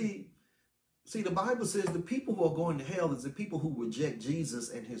 See, the Bible says the people who are going to hell is the people who reject Jesus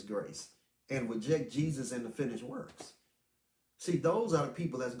and his grace and reject Jesus and the finished works. See, those are the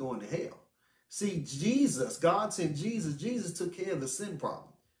people that's going to hell. See, Jesus, God sent Jesus. Jesus took care of the sin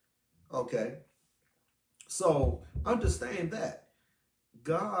problem. Okay? So understand that.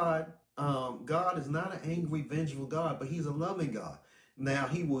 God is not an angry, vengeful God, but he's a loving God. Now,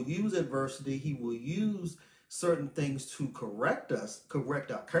 he will use adversity. He will use certain things to correct us, correct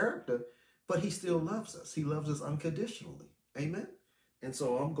our character, but he still loves us. He loves us unconditionally. Amen? And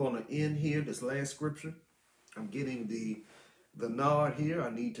so I'm going to end here, this last scripture. I'm getting the nod here. I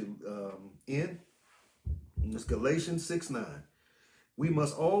need to end. It's Galatians 6:9. We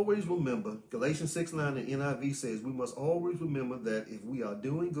must always remember, Galatians 6:9 in NIV says, we must always remember that if we are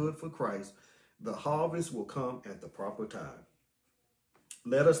doing good for Christ, the harvest will come at the proper time.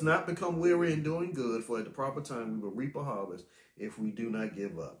 Let us not become weary in doing good, for at the proper time we will reap a harvest if we do not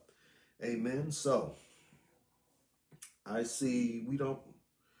give up. Amen. So I see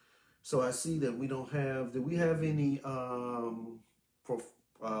that we don't have, do we have any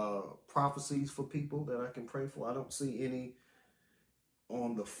prophecies for people that I can pray for? I don't see any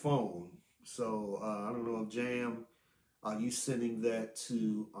on the phone. So I don't know if Jam, are you sending that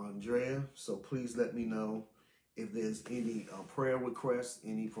to Andrea? So please let me know if there's any prayer requests,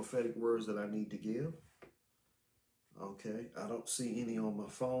 any prophetic words that I need to give. Okay, I don't see any on my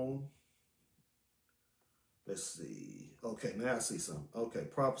phone. Let's see. Okay, now I see some. Okay,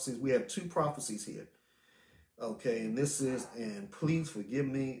 prophecies. We have 2 prophecies here. Okay, and this is, and please forgive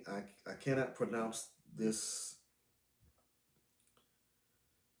me, I cannot pronounce this.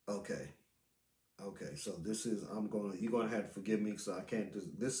 Okay, so this is, you're going to have to forgive me, so I can't,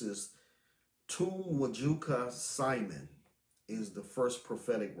 this is Tum Wajuka Simon. is the first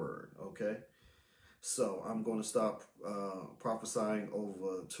prophetic word, okay? So I'm going to stop prophesying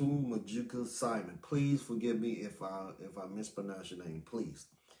over Tumajuka Simon. Please forgive me if I mispronounce your name, please.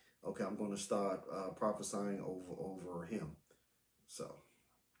 Okay, I'm going to start prophesying over him. So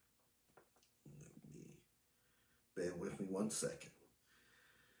let me bear with me 1 second.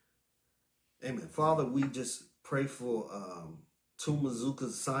 Amen. Father, we just pray for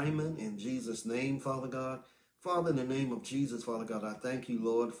Tumazuka Simon in Jesus' name, Father God. Father, in the name of Jesus, Father God, I thank you,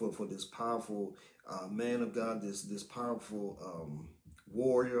 Lord, for this powerful man of God, this powerful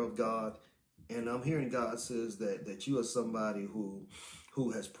warrior of God. And I'm hearing God says that you are somebody who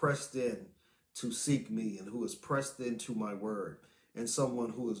has pressed in to seek me and who has pressed into my word, and someone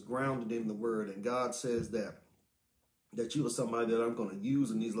who is grounded in the word. And God says that you are somebody that I'm going to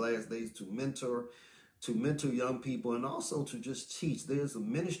use in these last days to mentor young people, and also to just teach. There's a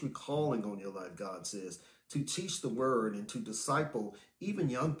ministry calling on your life, God says, to teach the word and to disciple even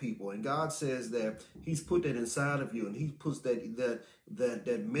young people. And God says that he's put that inside of you, and he puts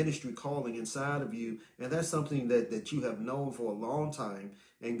that ministry calling inside of you. And that's something that you have known for a long time.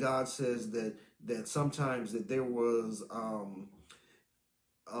 And God says that sometimes that there were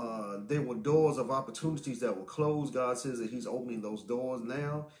doors of opportunities that were closed. God says that he's opening those doors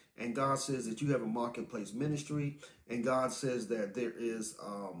now. And God says that you have a marketplace ministry. And God says that there is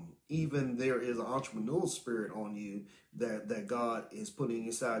an entrepreneurial spirit on you that God is putting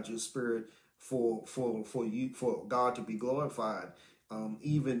inside your spirit for God to be glorified,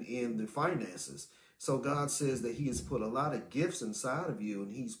 even in the finances. So God says that he has put a lot of gifts inside of you,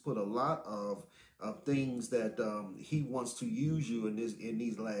 and he's put a lot of things that he wants to use you in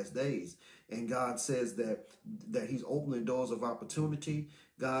these last days. And God says that he's opening doors of opportunity.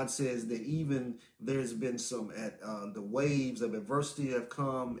 God says that even there's been some the waves of adversity have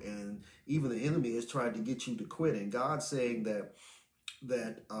come, and even the enemy has tried to get you to quit. And God's saying that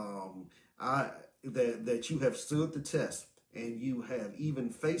you have stood the test, and you have even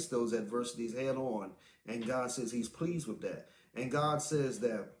faced those adversities head on. And God says he's pleased with that. And God says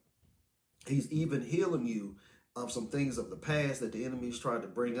that he's even healing you of some things of the past that the enemy's tried to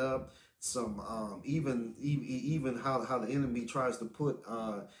bring up. Some even how the enemy tries to put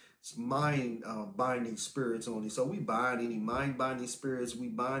mind binding spirits on you. So we bind any mind binding spirits. We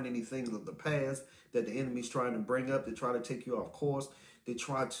bind anything of the past that the enemy's trying to bring up to try to take you off course. They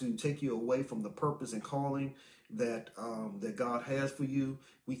try to take you away from the purpose and calling that God has for you.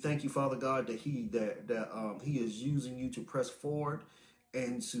 We thank you, Father God, that he is using you to press forward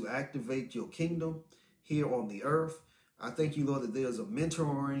and to activate your kingdom here on the earth. I thank you, Lord, that there's a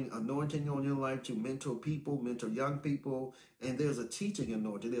mentoring anointing on your life to mentor people, mentor young people, and there's a teaching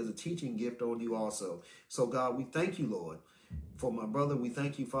anointing. There's a teaching gift on you also. So, God, we thank you, Lord, for my brother. We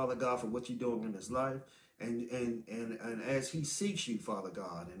thank you, Father God, for what you're doing in his life. And as he seeks you, Father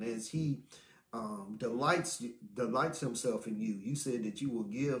God, and as he delights himself in you, you said that you will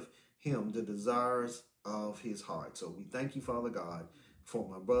give him the desires of his heart. So we thank you, Father God, for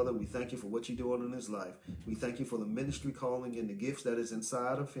my brother. We thank you for what you're doing in his life. We thank you for the ministry calling and the gifts that is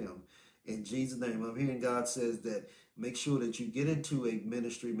inside of him. In Jesus' name, I'm hearing God says that make sure that you get into a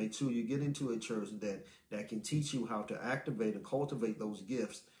ministry, make sure you get into a church that can teach you how to activate and cultivate those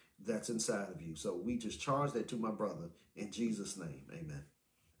gifts that's inside of you. So we just charge that to my brother in Jesus' name. Amen.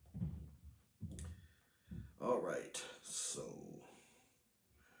 All right. So,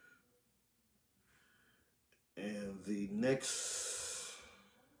 and the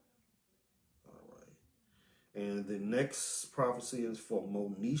next prophecy is for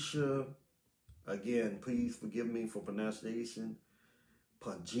Monisha. Again, please forgive me for pronunciation.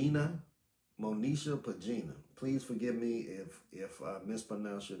 Pagina. Monisha Pagina. Please forgive me if I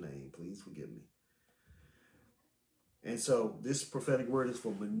mispronounce your name. Please forgive me. And so this prophetic word is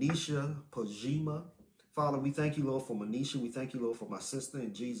for Monisha Pajima. Father, we thank you, Lord, for Monisha. We thank you, Lord, for my sister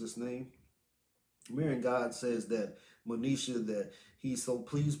in Jesus' name. Miriam, God says that Monisha, that he's so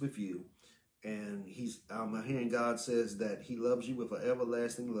pleased with you. And I'm hearing God says that he loves you with an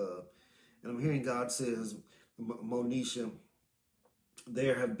everlasting love. And I'm hearing God says, Monisha,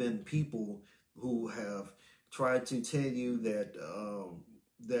 there have been people who have tried to tell you that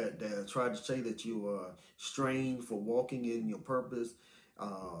tried to say that you are strained for walking in your purpose.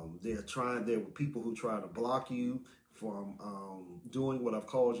 There were people who try to block you from doing what I've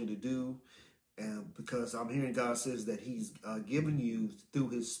called you to do. And because I'm hearing God says that he's given you through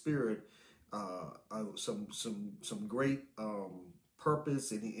his spirit some great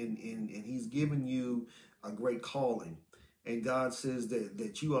purpose, and he's given you a great calling. And God says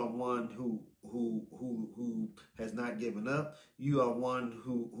that you are one who has not given up. You are one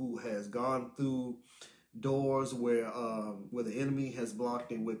who has gone through doors where the enemy has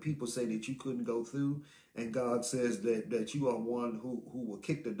blocked and where people say that you couldn't go through. And God says that you are one who will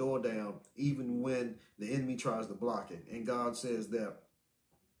kick the door down even when the enemy tries to block it. And God says that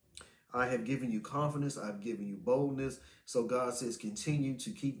I have given you confidence. I've given you boldness. So God says, continue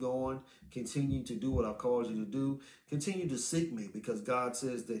to keep going. Continue to do what I've called you to do. Continue to seek me, because God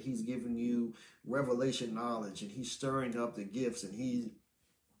says that he's given you revelation knowledge and he's stirring up the gifts, and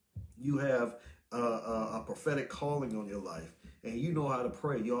you have a prophetic calling on your life, and you know how to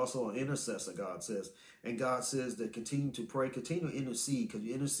pray. You're also an intercessor, God says. And God says that continue to pray, continue to intercede, because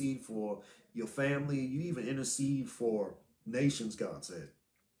you intercede for your family. You even intercede for nations, God said.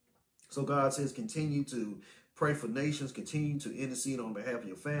 So God says, continue to pray for nations, continue to intercede on behalf of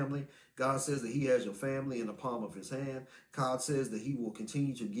your family. God says that he has your family in the palm of his hand. God says that he will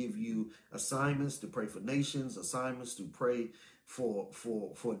continue to give you assignments to pray for nations, assignments to pray for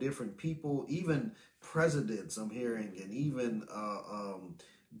different people, even presidents I'm hearing, and even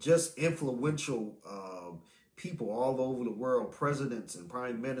just influential people all over the world, presidents and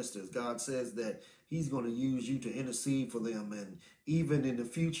prime ministers. God says that he's going to use you to intercede for them, and even in the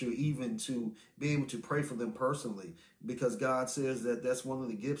future, even to be able to pray for them personally, because God says that that's one of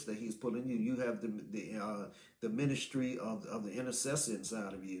the gifts that he's put in you. You have the ministry of the intercessor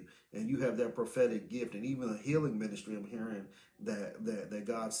inside of you, and you have that prophetic gift, and even a healing ministry I'm hearing that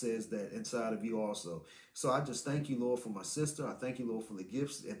God says that inside of you also. So I just thank you, Lord, for my sister. I thank you, Lord, for the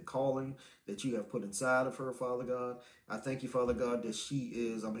gifts and calling that you have put inside of her, Father God. I thank you, Father God, that she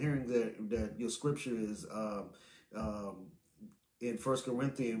is, I'm hearing that your scripture is in 1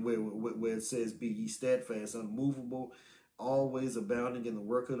 Corinthians where it says, be ye steadfast, unmovable, always abounding in the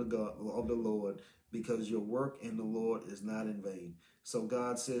work of the Lord, because your work in the Lord is not in vain. So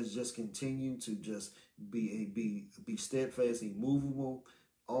God says, just continue to just be steadfast, immovable,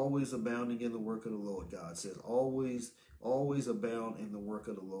 always abounding in the work of the Lord. God says, always abound in the work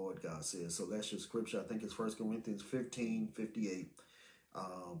of the Lord, God says. So that's your scripture. I think it's 1 Corinthians 15:58.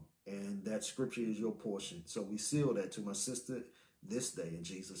 And that scripture is your portion. So we seal that to my sister this day in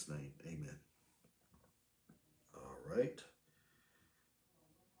Jesus' name. Amen. All right.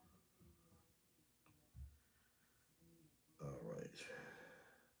 All right.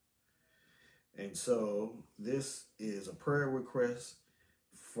 And so this is a prayer request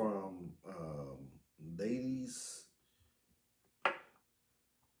from ladies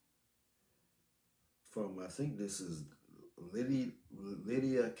from, I think this is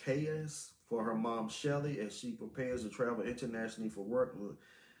Lydia K.S. for her mom Shelly as she prepares to travel internationally for work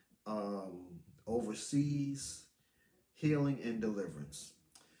overseas, healing and deliverance.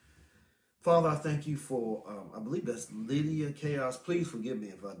 Father, I thank you for, I believe that's Lydia Chaos. Please forgive me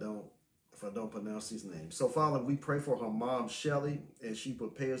if I don't pronounce his name. So, Father, we pray for her mom, Shelly, as she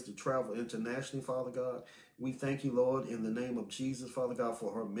prepares to travel internationally, Father God. We thank you, Lord, in the name of Jesus, Father God,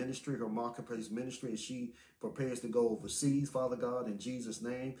 for her ministry, her marketplace ministry, as she prepares to go overseas, Father God, in Jesus'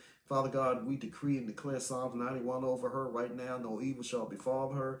 name. Father God, we decree and declare Psalms 91 over her right now. No evil shall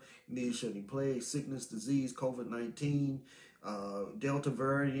befall her, neither shall any plague, sickness, disease, COVID-19, Delta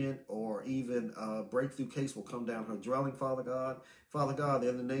variant, or even breakthrough case will come down her dwelling, Father God. Father God,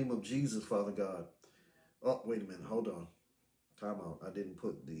 in the name of Jesus, Father God. Oh, wait a minute. Hold on. Time out. I didn't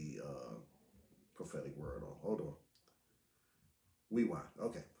put the prophetic word on. Hold on. Rewind.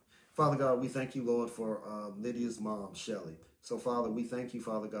 Okay. Father God, we thank you, Lord, for Lydia's mom, Shelly. So, Father, we thank you,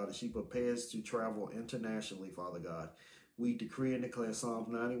 Father God, as she prepares to travel internationally, Father God. We decree and declare Psalms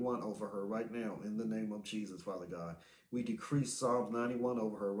 91 over her right now in the name of Jesus, Father God. We decree Psalms 91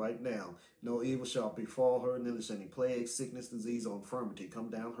 over her right now. No evil shall befall her, neither shall any plague, sickness, disease, or infirmity come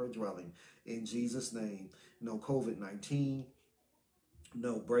down her dwelling. In Jesus' name, no COVID-19,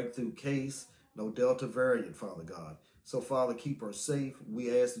 no breakthrough case, no Delta variant, Father God. So, Father, keep her safe.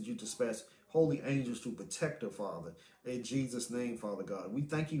 We ask that you dispatch holy angels to protect her, Father. In Jesus' name, Father God. We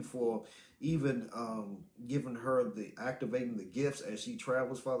thank you for even giving her activating the gifts as she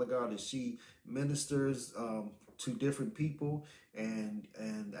travels, Father God, as she ministers to different people and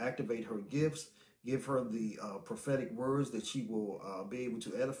activate her gifts. Give her the prophetic words that she will be able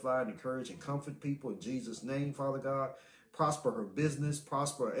to edify and encourage and comfort people in Jesus' name, Father God. Prosper her business,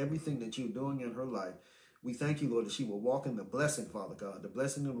 prosper everything that you're doing in her life. We thank you, Lord, that she will walk in the blessing, Father God. The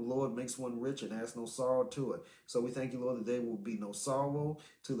blessing of the Lord makes one rich and has no sorrow to it. So we thank you, Lord, that there will be no sorrow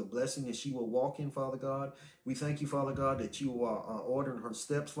to the blessing that she will walk in, Father God. We thank you, Father God, that you are ordering her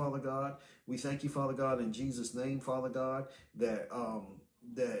steps, Father God. We thank you, Father God, in Jesus' name, Father God, that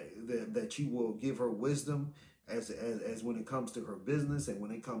that you will give her wisdom as when it comes to her business and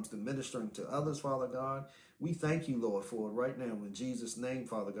when it comes to ministering to others, Father God. We thank you, Lord, for it right now in Jesus' name,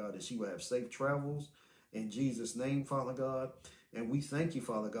 Father God, that she will have safe travels in Jesus' name, Father God. And we thank you,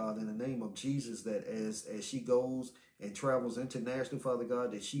 Father God, in the name of Jesus, that as she goes and travels internationally, Father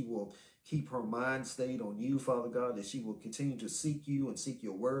God, that she will keep her mind stayed on you, Father God, that she will continue to seek you and seek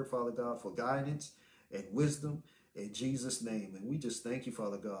your word, Father God, for guidance and wisdom in Jesus' name. And we just thank you,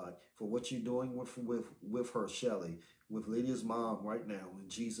 Father God, for what you're doing with her, Shelly, with Lydia's mom right now, in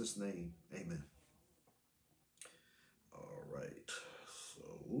Jesus' name. Amen. All right.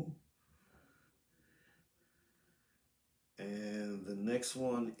 So, and the next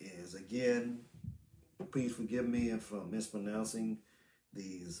one is, again, please forgive me if I'm mispronouncing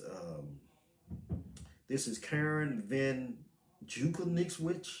these. This is Karen Van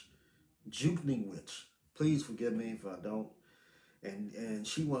Jukeningwich. Please forgive me if I don't. And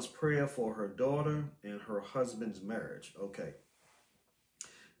she wants prayer for her daughter and her husband's marriage. Okay.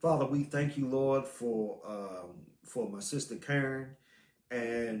 Father, we thank you, Lord, for my sister Karen.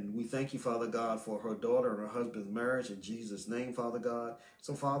 And we thank you, Father God, for her daughter and her husband's marriage in Jesus' name, Father God.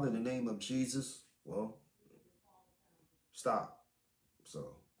 So, Father, in the name of Jesus, well, stop.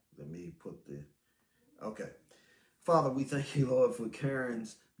 So, let me put the, okay. Father, we thank you, Lord, for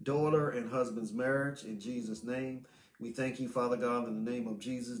Karen's daughter and husband's marriage in Jesus' name. We thank you, Father God, in the name of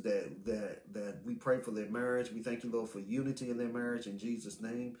Jesus, that we pray for their marriage. We thank you, Lord, for unity in their marriage in Jesus'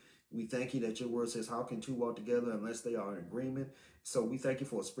 name. We thank you that your word says, how can two walk together unless they are in agreement? So we thank you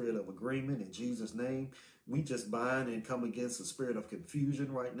for a spirit of agreement in Jesus' name. We just bind and come against the spirit of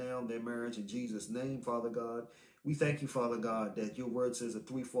confusion right now in their marriage in Jesus' name, Father God. We thank you, Father God, that your word says a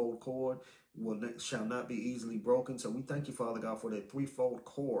threefold cord shall not be easily broken. So we thank you, Father God, for that threefold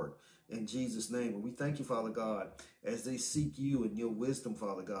cord in Jesus' name. And we thank you, Father God, as they seek you and your wisdom,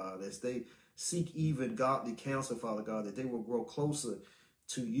 Father God, as they seek even godly counsel, Father God, that they will grow closer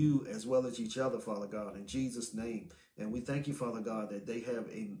to you as well as each other, Father God, in Jesus' name. And we thank you, Father God, that they have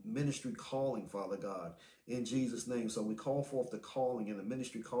a ministry calling, Father God, in Jesus' name. So we call forth the calling and the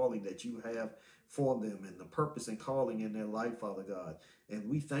ministry calling that you have for them and the purpose and calling in their life, Father God. And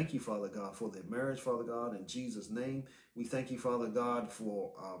we thank you, Father God, for their marriage, Father God, in Jesus' name. We thank you, Father God,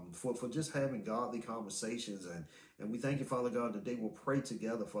 for just having godly conversations. And we thank you, Father God, that they will pray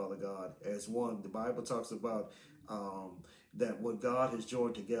together, Father God, as one. The Bible talks about that what God has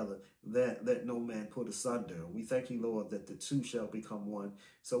joined together, that no man put asunder. We thank you, Lord, that the two shall become one.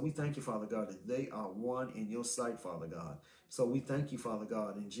 So we thank you, Father God, that they are one in your sight, Father God. So we thank you, Father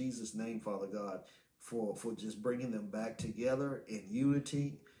God, in Jesus' name, Father God, for just bringing them back together in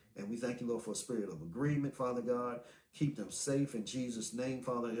unity. And we thank you, Lord, for a spirit of agreement, Father God. Keep them safe in Jesus' name,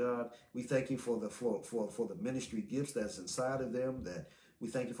 Father God. We thank you for the ministry gifts that's inside of them, that we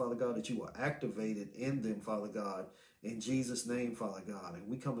thank you, Father God, that you are activated in them, Father God, in Jesus' name, Father God. And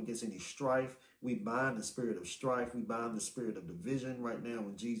we come against any strife. We bind the spirit of strife. We bind the spirit of division right now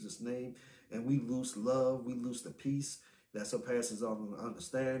in Jesus' name. And we loose love. We loose the peace that surpasses all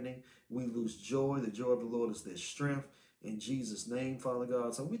understanding. We lose joy. The joy of the Lord is their strength. In Jesus' name, Father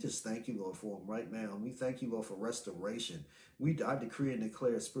God. So we just thank you, Lord, for them right now. And we thank you, Lord, for restoration. I decree and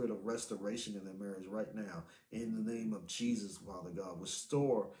declare a spirit of restoration in their marriage right now. In the name of Jesus, Father God.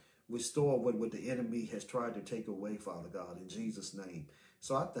 Restore what the enemy has tried to take away, Father God, in Jesus' name.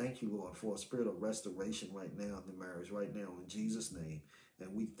 So I thank you, Lord, for a spirit of restoration right now in the marriage, right now, in Jesus' name.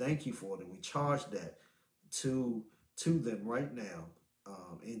 And we thank you for it, and we charge that to them right now.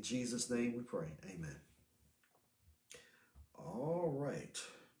 In Jesus' name we pray. Amen. All right.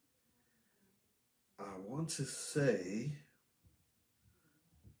 I want to say,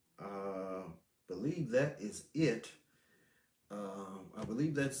 believe that is it. I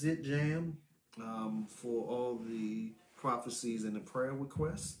believe that's it, Jam, for all the prophecies and the prayer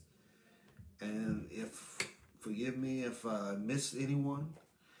requests. And forgive me if I missed anyone.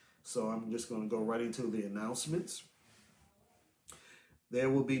 So I'm just going to go right into the announcements. There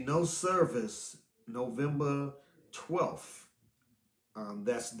will be no service November 12th.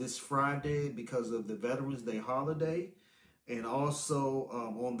 That's this Friday because of the Veterans Day holiday. And also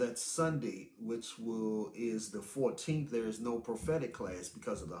on that Sunday, which is the 14th, there is no prophetic class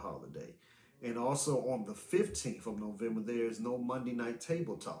because of the holiday. And also on the 15th of November, there is no Monday night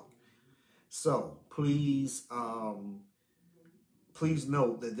table talk. So please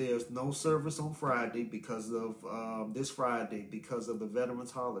note that there's no service on Friday because of this Friday because of the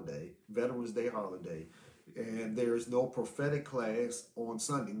Veterans Day holiday. And there is no prophetic class on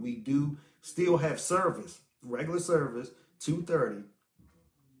Sunday. We do still have service, regular service, 2:30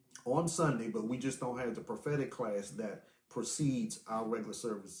 on Sunday, but we just don't have the prophetic class that precedes our regular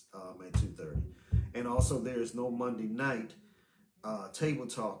service at 2:30. And also there is no Monday night table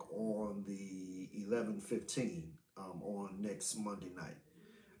talk on the 11/15 on next Monday night.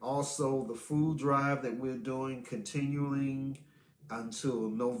 Also, the food drive that we're doing continuing until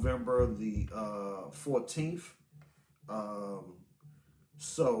November the 14th. Um,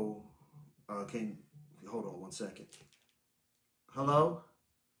 so, can hold on one second. Hello?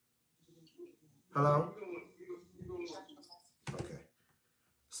 Hello? Okay.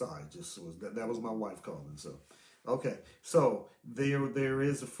 Sorry, just was that was my wife calling. So, okay. So there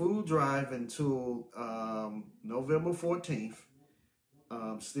is a food drive until November 14th.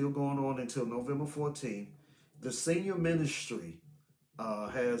 Still going on until November 14th. The senior ministry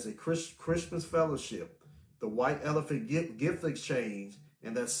has a Christmas fellowship, the White Elephant Gift Exchange,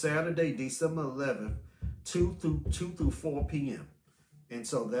 and that's Saturday, December 11th, 2 through 4 p.m. And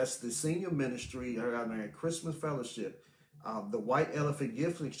so that's the senior ministry at Christmas fellowship, the White Elephant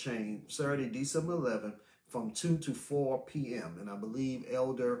Gift Exchange, Saturday, December 11th, from 2 to 4 p.m. And I believe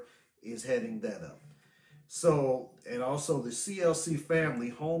Elder is heading that up. So, and also the CLC Family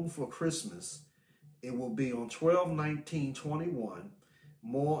Home for Christmas, it will be on 12/19/21.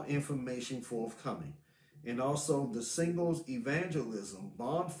 More information forthcoming. And also the Singles Evangelism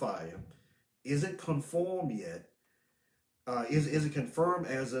Bonfire isn't confirmed yet. Isn't confirmed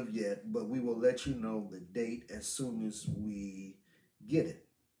as of yet, but we will let you know the date as soon as we get it.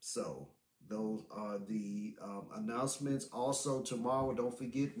 So those are the announcements. Also tomorrow, don't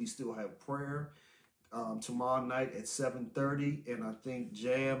forget, we still have prayer tomorrow night at 7:30, and I think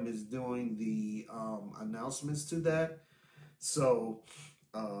Jam is doing the announcements to that. So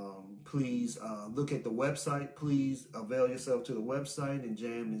please look at the website. Please avail yourself to the website, and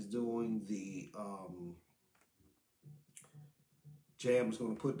Jam is doing the Jam is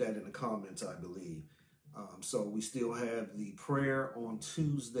going to put that in the comments, I believe. So we still have the prayer on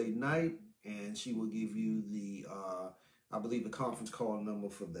Tuesday night, and she will give you the, I believe, the conference call number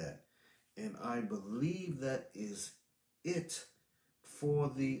for that. And I believe that is it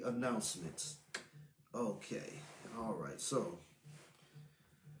for the announcements. Okay. All right. So,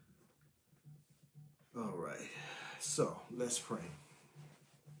 all right. So let's pray.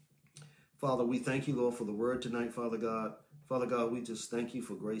 Father, we thank you, Lord, for the word tonight, Father God. Father God, we just thank you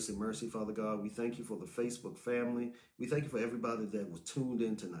for grace and mercy, Father God. We thank you for the Facebook family. We thank you for everybody that was tuned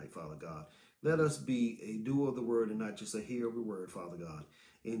in tonight, Father God. Let us be a doer of the word and not just a hearer of the word, Father God.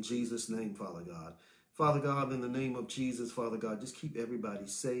 In Jesus' name, Father God. Father God, in the name of Jesus, Father God, just keep everybody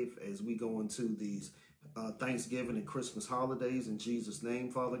safe as we go into these Thanksgiving and Christmas holidays. In Jesus'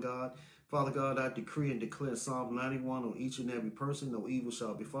 name, Father God. Father God, I decree and declare Psalm 91 on each and every person. No evil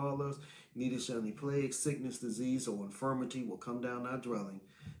shall befall us. Neither shall any plague, sickness, disease, or infirmity will come down our dwelling.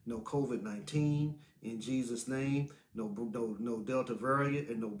 No COVID-19 in Jesus' name. No Delta variant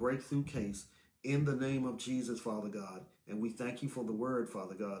and no breakthrough case. In the name of Jesus, Father God. And we thank you for the word,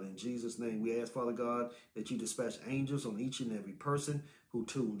 Father God. In Jesus' name, we ask, Father God, that you dispatch angels on each and every person who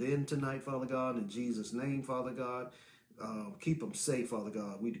tuned in tonight, Father God. In Jesus' name, Father God. Keep them safe, Father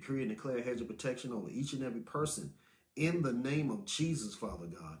God. We decree and declare a hedge of protection over each and every person. In the name of Jesus, Father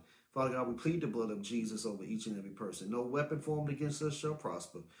God. Father God, we plead the blood of Jesus over each and every person. No weapon formed against us shall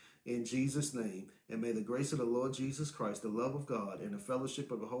prosper. In Jesus' name. And may the grace of the Lord Jesus Christ, the love of God, and the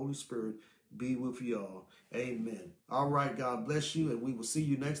fellowship of the Holy Spirit be with you all. Amen. All right, God bless you, and we will see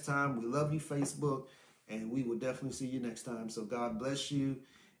you next time. We love you, Facebook, and we will definitely see you next time. So God bless you,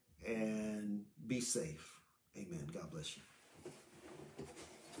 and be safe. Amen. God bless you.